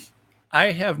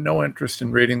 I have no interest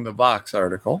in reading the Vox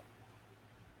article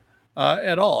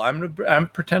at all. I'm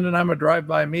pretending I'm a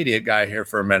drive-by media guy here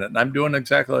for a minute, and I'm doing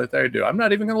exactly what they do. I'm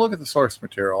not even going to look at the source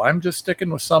material. I'm just sticking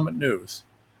with Summit News,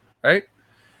 right?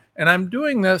 And I'm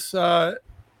doing this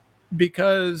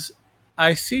because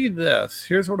I see this.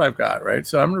 Here's what I've got, right?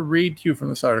 So I'm going to read to you from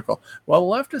this article. While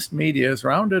leftist media is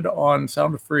rounded on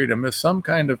Sound of Freedom as some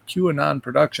kind of QAnon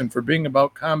production for being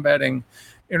about combating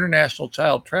international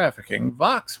child trafficking,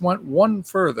 Vox went one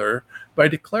further by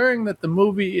declaring that the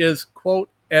movie is, quote,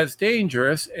 as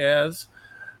dangerous as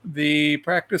the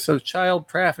practice of child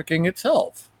trafficking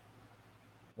itself.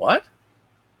 What?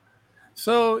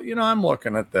 So, I'm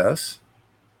looking at this.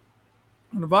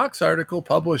 The Vox article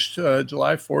published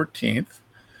July 14th,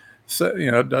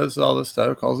 does all this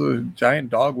stuff, calls it a giant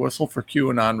dog whistle for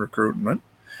QAnon recruitment.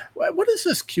 What is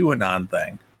this QAnon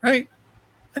thing, right?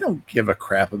 I don't give a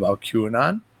crap about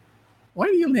QAnon. Why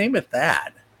do you name it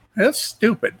that? That's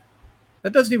stupid.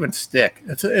 That doesn't even stick.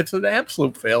 It's an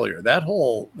absolute failure. That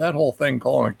whole thing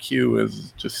calling a Q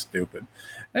is just stupid.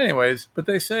 Anyways, but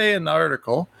they say in the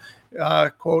article,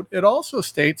 quote, it also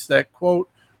states that, quote,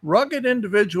 rugged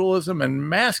individualism and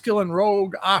masculine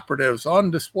rogue operatives on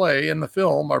display in the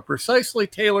film are precisely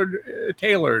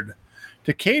tailored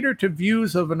to cater to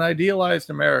views of an idealized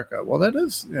America. Well, that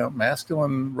is,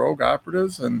 masculine rogue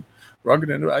operatives and rugged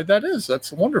individuals.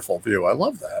 That's a wonderful view. I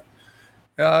love that.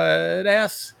 It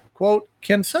asks, quote,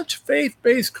 can such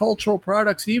faith-based cultural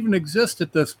products even exist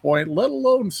at this point, let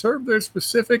alone serve their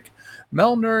specific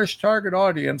malnourished target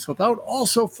audience without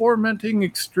also fomenting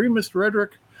extremist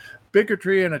rhetoric,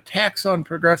 bigotry, and attacks on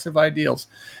progressive ideals?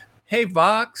 Hey,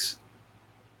 Vox,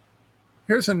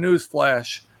 here's a news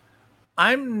flash.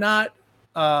 I'm not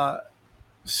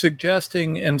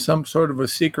suggesting in some sort of a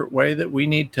secret way that we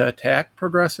need to attack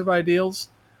progressive ideals.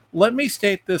 Let me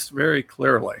state this very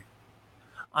clearly.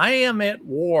 I am at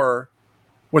war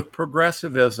with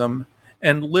progressivism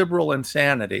and liberal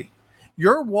insanity.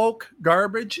 Your woke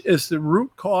garbage is the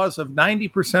root cause of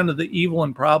 90% of the evil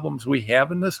and problems we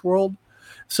have in this world.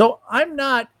 So I'm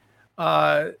not,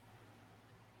 how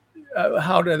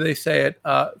do they say it,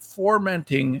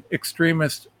 fomenting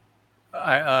extremist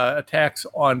attacks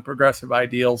on progressive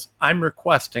ideals. I'm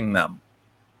requesting them.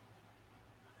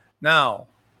 Now,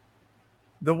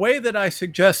 the way that I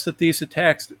suggest that these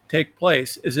attacks take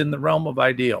place is in the realm of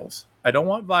ideals. I don't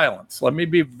want violence. Let me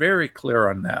be very clear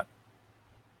on that.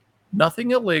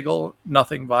 Nothing illegal,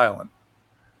 nothing violent.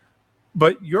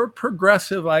 But your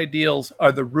progressive ideals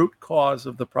are the root cause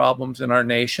of the problems in our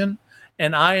nation,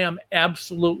 and I am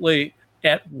absolutely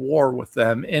at war with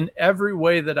them in every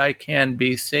way that I can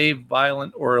be, save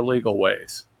violent or illegal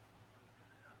ways.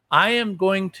 I am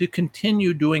going to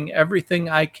continue doing everything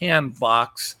I can,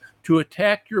 Vox, to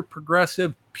attack your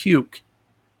progressive puke.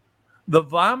 The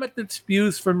vomit that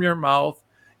spews from your mouth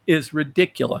is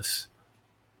ridiculous.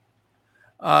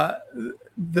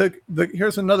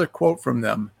 Here's another quote from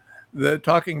them.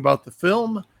 Talking about the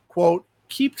film, quote,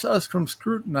 keeps us from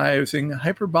scrutinizing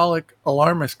hyperbolic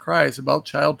alarmist cries about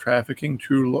child trafficking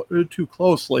too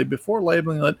closely before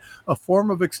labeling it a form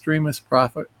of extremist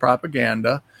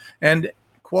propaganda and,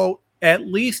 quote, at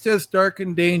least as dark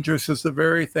and dangerous as the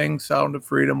very thing Sound of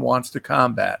Freedom wants to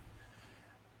combat.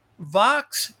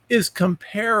 Vox is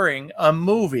comparing a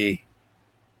movie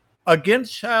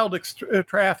against child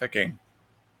trafficking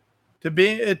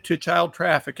to child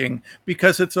trafficking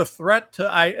because it's a threat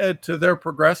to their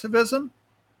progressivism.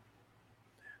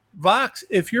 Vox,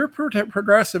 if your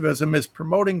progressivism is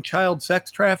promoting child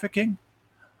sex trafficking,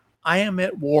 I am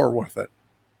at war with it.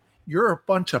 You're a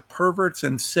bunch of perverts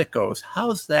and sickos.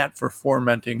 How's that for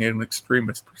fomenting an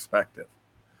extremist perspective?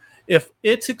 If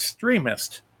it's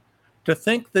extremist to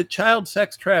think that child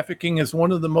sex trafficking is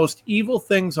one of the most evil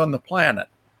things on the planet,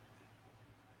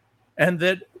 and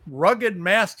that rugged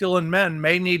masculine men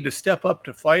may need to step up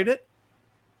to fight it,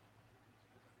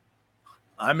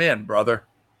 I'm in, brother.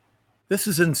 This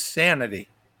is insanity.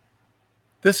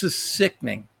 This is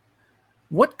sickening.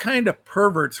 What kind of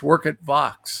perverts work at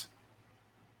Vox?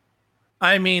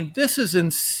 I mean, this is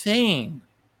insane.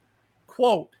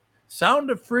 Quote, Sound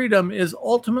of Freedom is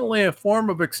ultimately a form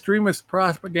of extremist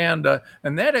propaganda,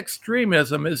 and that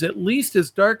extremism is at least as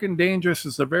dark and dangerous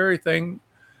as the very thing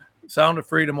Sound of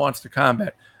Freedom wants to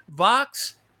combat.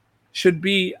 Vox should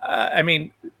be,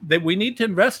 we need to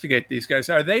investigate these guys.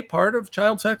 Are they part of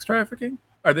child sex trafficking?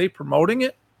 Are they promoting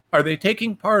it? Are they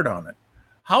taking part on it?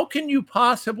 How can you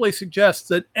possibly suggest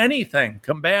that anything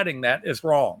combating that is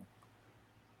wrong?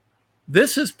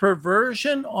 This is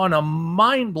perversion on a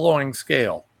mind-blowing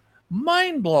scale.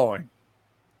 Mind-blowing.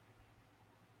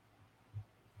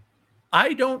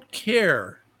 I don't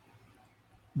care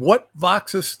what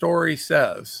Vox's story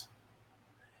says.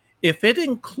 If it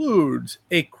includes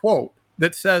a quote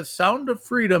that says Sound of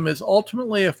Freedom is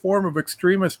ultimately a form of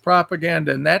extremist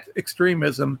propaganda, and that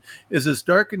extremism is as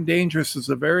dark and dangerous as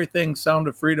the very thing Sound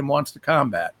of Freedom wants to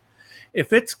combat.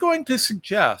 If it's going to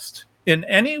suggest in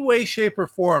any way, shape, or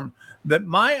form that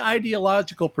my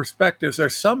ideological perspectives are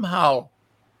somehow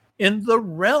in the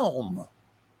realm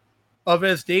of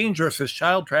as dangerous as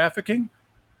child trafficking,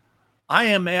 I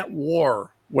am at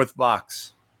war with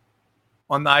Vox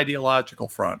on the ideological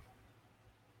front.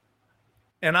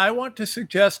 And I want to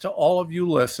suggest to all of you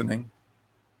listening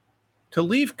to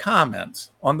leave comments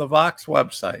on the Vox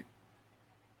website.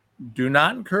 Do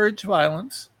not encourage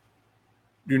violence.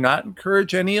 Do not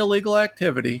encourage any illegal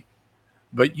activity,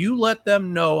 but you let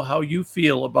them know how you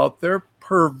feel about their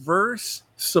perverse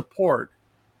support.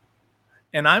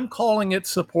 And I'm calling it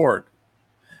support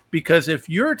because if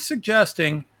you're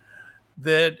suggesting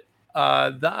that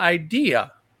the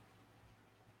idea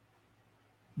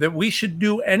that we should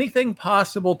do anything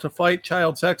possible to fight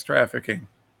child sex trafficking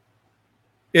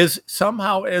is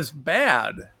somehow as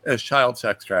bad as child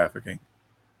sex trafficking,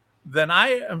 then I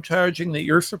am charging that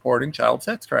you're supporting child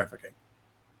sex trafficking.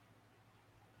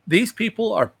 These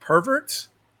people are perverts,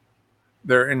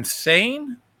 they're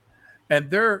insane,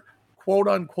 and their quote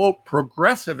unquote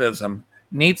progressivism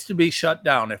needs to be shut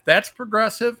down. If that's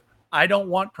progressive, I don't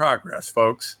want progress,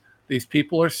 folks. These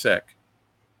people are sick.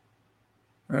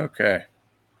 Okay.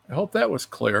 I hope that was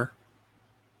clear.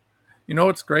 You know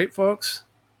what's great, folks?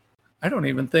 I don't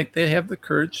even think they have the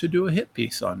courage to do a hit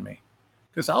piece on me,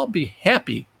 because I'll be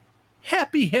happy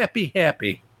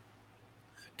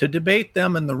to debate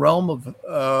them in the realm of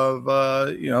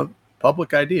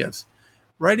public ideas.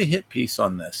 Write a hit piece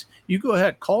on this. You go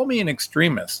ahead, call me an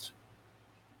extremist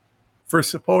for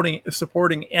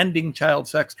supporting ending child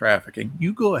sex trafficking.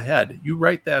 You go ahead, you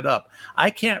write that up. I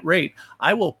can't wait.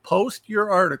 I will post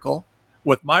your article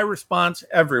with my response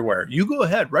everywhere. You go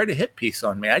ahead, write a hit piece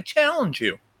on me. I challenge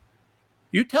you.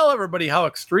 You tell everybody how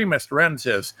extremist Renz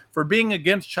is for being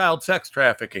against child sex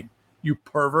trafficking. You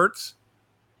perverts.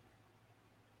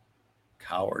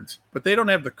 Cowards. But they don't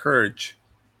have the courage.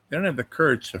 They don't have the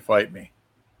courage to fight me.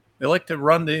 They like to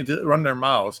run their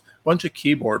mouths. Bunch of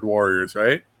keyboard warriors,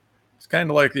 right? It's kind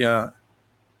of like you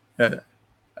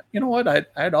know what?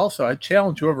 I'd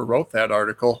challenge whoever wrote that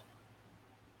article.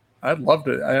 I'd love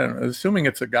to. Assuming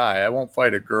it's a guy, I won't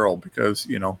fight a girl because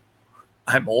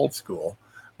I'm old school.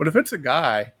 But if it's a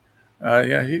guy,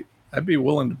 I'd be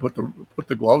willing to put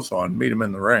the gloves on, meet him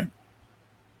in the ring.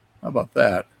 How about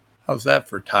that? How's that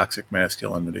for toxic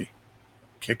masculinity?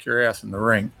 Kick your ass in the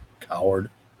ring,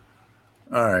 coward.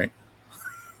 All right.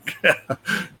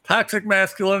 Toxic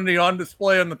masculinity on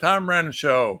display on the Tom Renz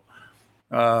Show.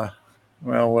 Well,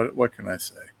 what can I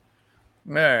say?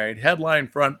 All right. Headline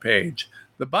front page.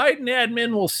 The Biden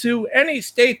admin will sue any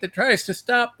state that tries to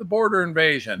stop the border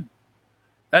invasion.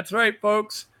 That's right,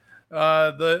 folks.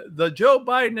 The Joe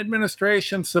Biden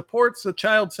administration supports the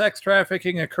child sex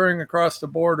trafficking occurring across the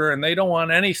border, and they don't want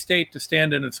any state to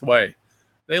stand in its way.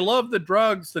 They love the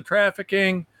drugs, the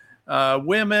trafficking,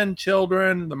 women,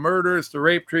 children, the murders, the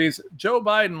rape trees. Joe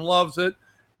Biden loves it,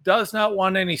 does not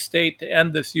want any state to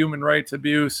end this human rights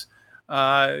abuse.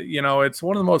 It's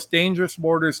one of the most dangerous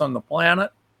borders on the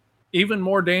planet. Even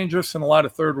more dangerous than a lot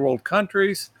of third world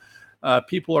countries.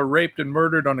 People are raped and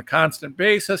murdered on a constant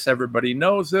basis. Everybody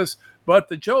knows this. But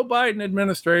the Joe Biden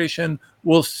administration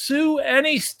will sue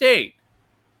any state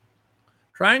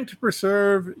trying to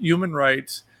preserve human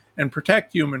rights and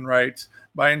protect human rights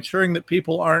by ensuring that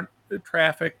people aren't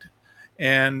trafficked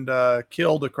and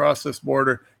killed across this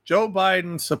border. Joe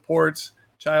Biden supports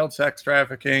child sex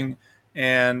trafficking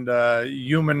and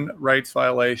human rights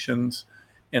violations,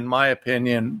 in my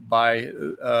opinion, by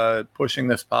pushing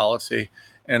this policy.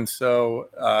 And so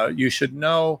you should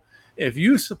know, if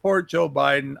you support Joe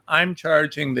Biden, I'm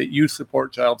charging that you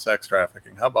support child sex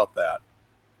trafficking. How about that?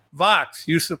 Vox,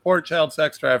 you support child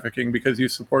sex trafficking because you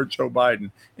support Joe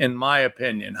Biden, in my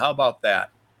opinion. How about that?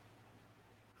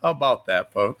 How about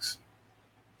that, folks?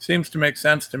 Seems to make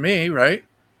sense to me, right?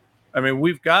 I mean,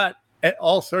 we've got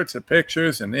all sorts of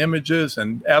pictures and images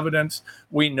and evidence.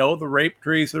 We know the rape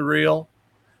trees are real.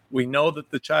 We know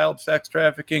that the child sex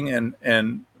trafficking and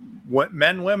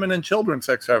men, women, and children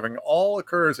sex trafficking all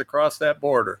occurs across that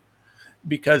border,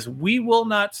 because we will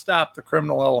not stop the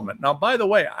criminal element. Now, by the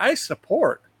way, I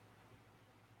support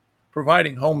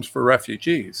providing homes for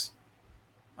refugees.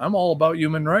 I'm all about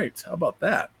human rights. How about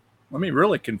that? Let me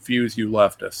really confuse you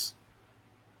leftists.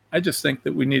 I just think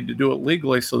that we need to do it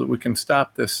legally so that we can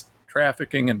stop this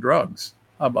trafficking in drugs.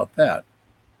 How about that?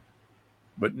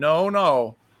 But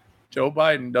no, Joe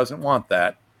Biden doesn't want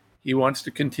that. He wants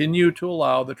to continue to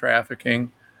allow the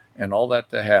trafficking and all that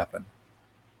to happen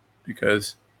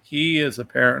because he is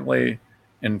apparently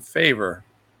in favor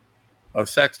of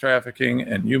sex trafficking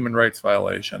and human rights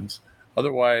violations.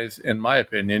 Otherwise, in my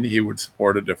opinion, he would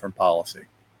support a different policy.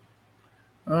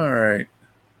 All right.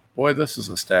 Boy, this is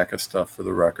a stack of stuff for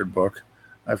the record book.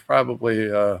 I've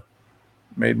probably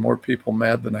made more people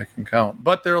mad than I can count.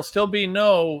 But there'll still be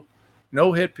no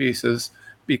hit pieces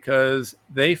because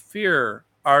they fear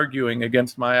arguing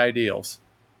against my ideals.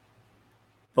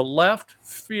 The left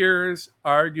fears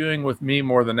arguing with me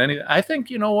more than anything. I think,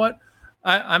 you know what?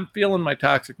 I'm feeling my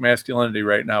toxic masculinity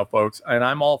right now, folks, and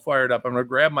I'm all fired up. I'm going to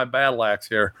grab my battle axe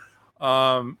here.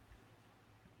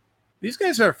 These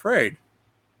guys are afraid.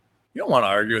 You don't want to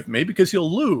argue with me because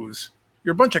you'll lose.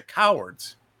 You're a bunch of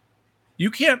cowards.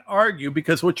 You can't argue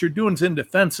because what you're doing is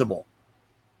indefensible.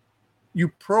 You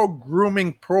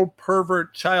pro-grooming,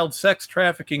 pro-pervert, child sex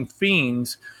trafficking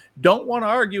fiends don't want to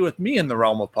argue with me in the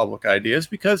realm of public ideas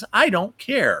because I don't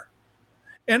care.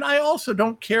 And I also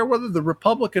don't care whether the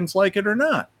Republicans like it or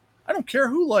not. I don't care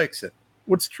who likes it.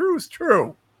 What's true is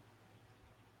true.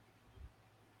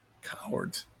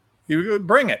 Cowards. You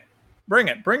bring it. Bring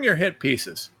it. Bring your hit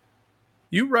pieces.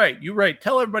 You write.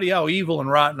 Tell everybody how evil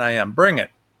and rotten I am. Bring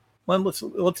it.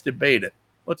 Let's debate it.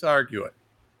 Let's argue it.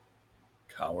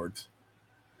 Cowards.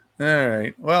 All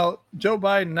right. Well, Joe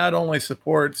Biden not only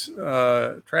supports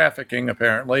trafficking,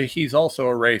 apparently, he's also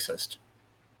a racist,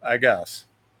 I guess.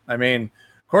 I mean,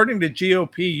 according to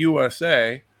GOP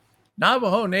USA,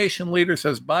 Navajo Nation leader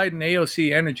says Biden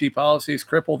AOC energy policies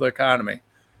cripple the economy.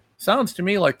 Sounds to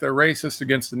me like they're racist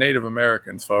against the Native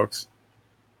Americans, folks.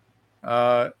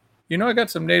 I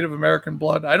got some Native American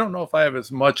blood. I don't know if I have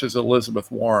as much as Elizabeth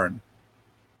Warren.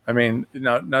 I mean,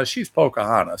 now she's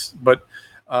Pocahontas, but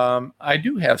I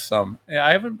do have some.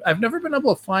 I've never been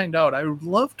able to find out. I would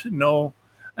love to know.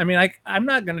 I mean, I'm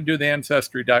not going to do the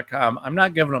Ancestry.com. I'm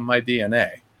not giving them my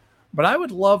DNA, but I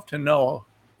would love to know,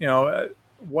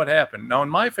 what happened. Now, in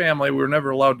my family, we were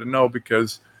never allowed to know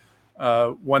because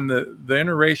when the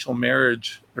interracial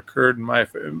marriage occurred in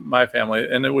my family,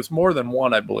 and it was more than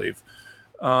one, I believe.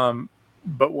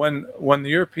 But when the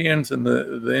Europeans and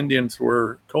the Indians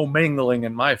were commingling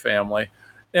in my family,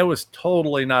 it was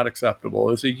totally not acceptable.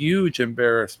 It was a huge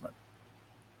embarrassment.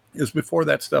 It was before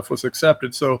that stuff was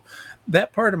accepted. So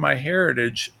that part of my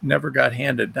heritage never got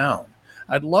handed down.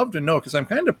 I'd love to know because I'm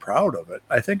kind of proud of it.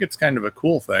 I think it's kind of a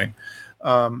cool thing.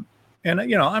 And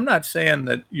I'm not saying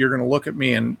that you're going to look at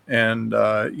me and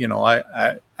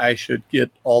I should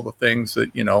get all the things that,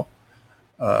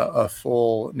 a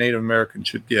full Native American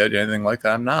should get, anything like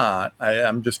that. I'm not.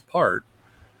 I'm just part.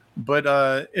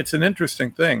 But it's an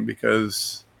interesting thing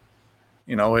because,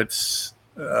 it's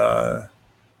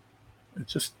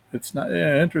not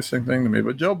an interesting thing to me.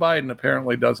 But Joe Biden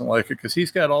apparently doesn't like it because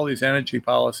he's got all these energy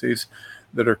policies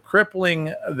that are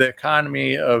crippling the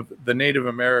economy of the Native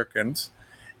Americans.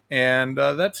 And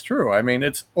that's true. I mean,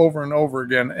 it's over and over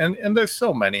again. And there's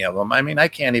so many of them. I mean, I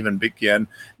can't even begin.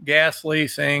 Gas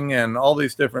leasing and all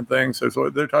these different things.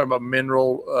 They're talking about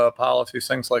mineral policies,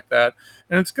 things like that.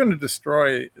 And it's going to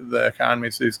destroy the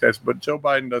economies of these guys. But Joe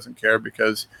Biden doesn't care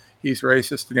because he's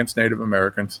racist against Native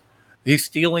Americans. He's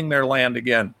stealing their land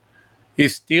again.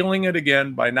 He's stealing it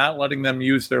again by not letting them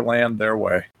use their land their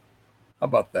way. How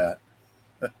about that?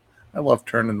 I love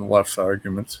turning the left's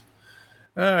arguments.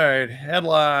 All right,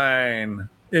 headline,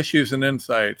 issues and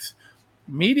insights.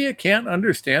 Media can't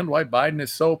understand why Biden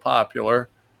is so popular,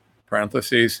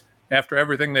 parentheses, after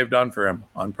everything they've done for him,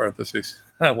 on parentheses.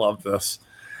 I love this.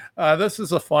 This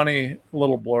is a funny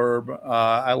little blurb.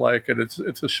 I like it.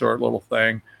 It's a short little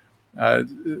thing.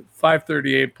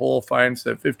 538 poll finds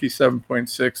that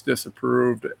 57.6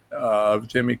 disapproved of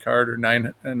Jimmy Carter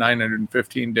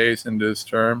 915 days into his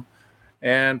term,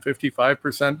 and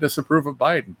 55% disapprove of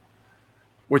Biden,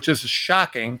 which is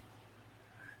shocking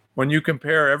when you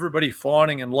compare everybody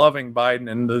fawning and loving Biden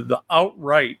and the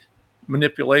outright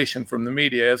manipulation from the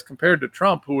media as compared to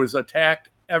Trump, who was attacked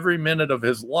every minute of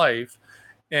his life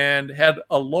and had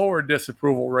a lower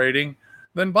disapproval rating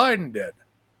than Biden did.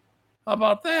 How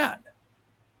about that?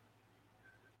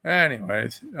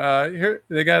 Anyways, here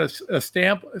they got a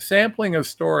sampling of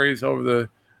stories over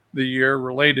the year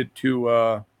related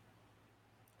to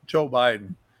Joe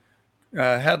Biden.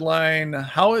 Headline,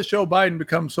 how has Joe Biden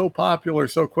become so popular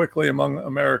so quickly among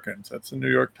Americans? That's the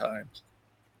New York Times.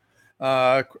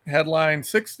 Headline,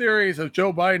 6 theories of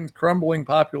Joe Biden's crumbling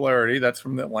popularity. That's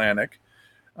from the Atlantic.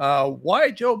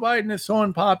 Why Joe Biden is so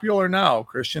unpopular now?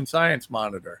 Christian Science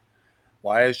Monitor.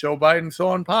 Why is Joe Biden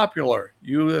so unpopular?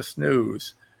 U.S.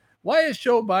 News. Why is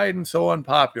Joe Biden so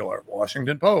unpopular?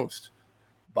 Washington Post.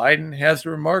 Biden has a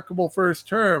remarkable first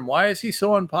term. Why is he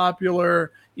so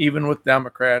unpopular even with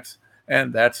Democrats?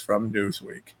 And that's from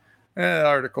Newsweek. And the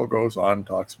article goes on and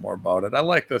talks more about it. I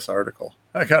like this article.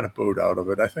 I got a boot out of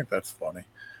it. I think that's funny.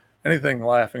 Anything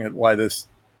laughing at why this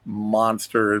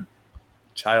monster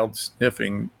child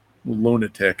sniffing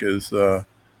lunatic is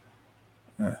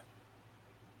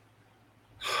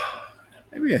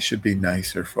maybe I should be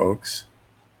nicer, folks.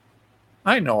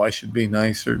 I know I should be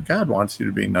nicer. God wants you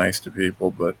to be nice to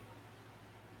people, but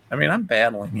I mean, I'm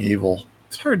battling evil.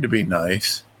 It's hard to be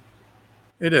nice.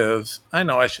 It is. I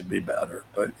know I should be better,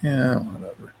 but yeah,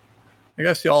 whatever. I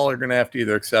guess y'all are going to have to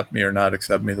either accept me or not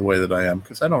accept me the way that I am,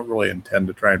 because I don't really intend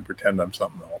to try and pretend I'm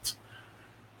something else.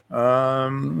 All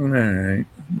right,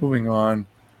 moving on.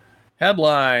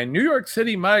 Headline, New York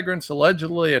City migrants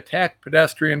allegedly attacked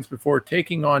pedestrians before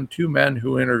taking on 2 men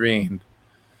who intervened.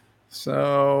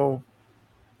 So,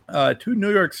 2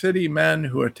 New York City men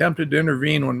who attempted to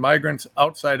intervene when migrants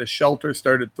outside a shelter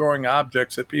started throwing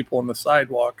objects at people on the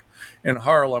sidewalk in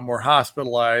Harlem were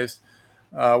hospitalized,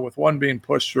 with one being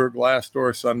pushed through a glass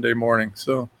door Sunday morning.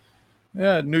 So,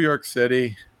 yeah, New York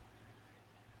City,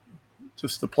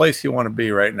 just the place you want to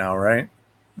be right now, right?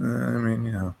 I mean,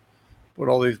 you know, put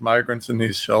all these migrants in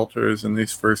these shelters and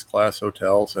these first-class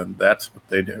hotels, and that's what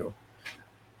they do.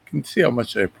 You can see how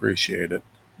much they appreciate it.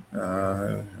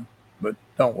 But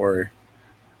don't worry.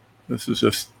 This is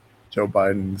just Joe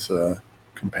Biden's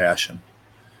compassion.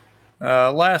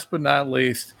 Last but not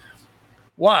least,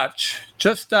 watch.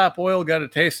 Just Stop Oil got to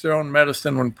taste their own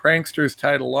medicine when pranksters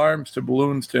tied alarms to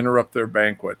balloons to interrupt their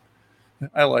banquet.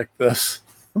 I like this.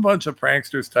 A bunch of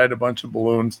pranksters tied a bunch of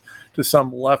balloons to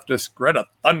some leftist Greta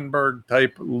Thunberg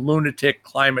type lunatic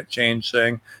climate change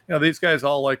thing. You know, these guys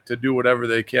all like to do whatever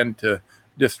they can to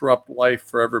disrupt life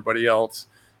for everybody else.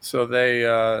 So they,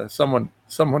 someone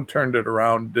turned it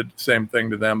around, did the same thing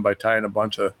to them by tying a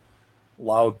bunch of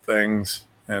loud things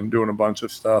and doing a bunch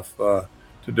of stuff to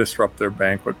disrupt their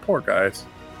banquet. Poor guys.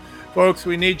 Folks,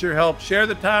 we need your help. Share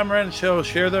the Tom Renz Show.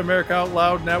 Share the America Out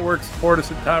Loud Network. Support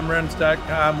us at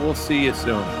TomRenz.com. We'll see you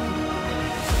soon.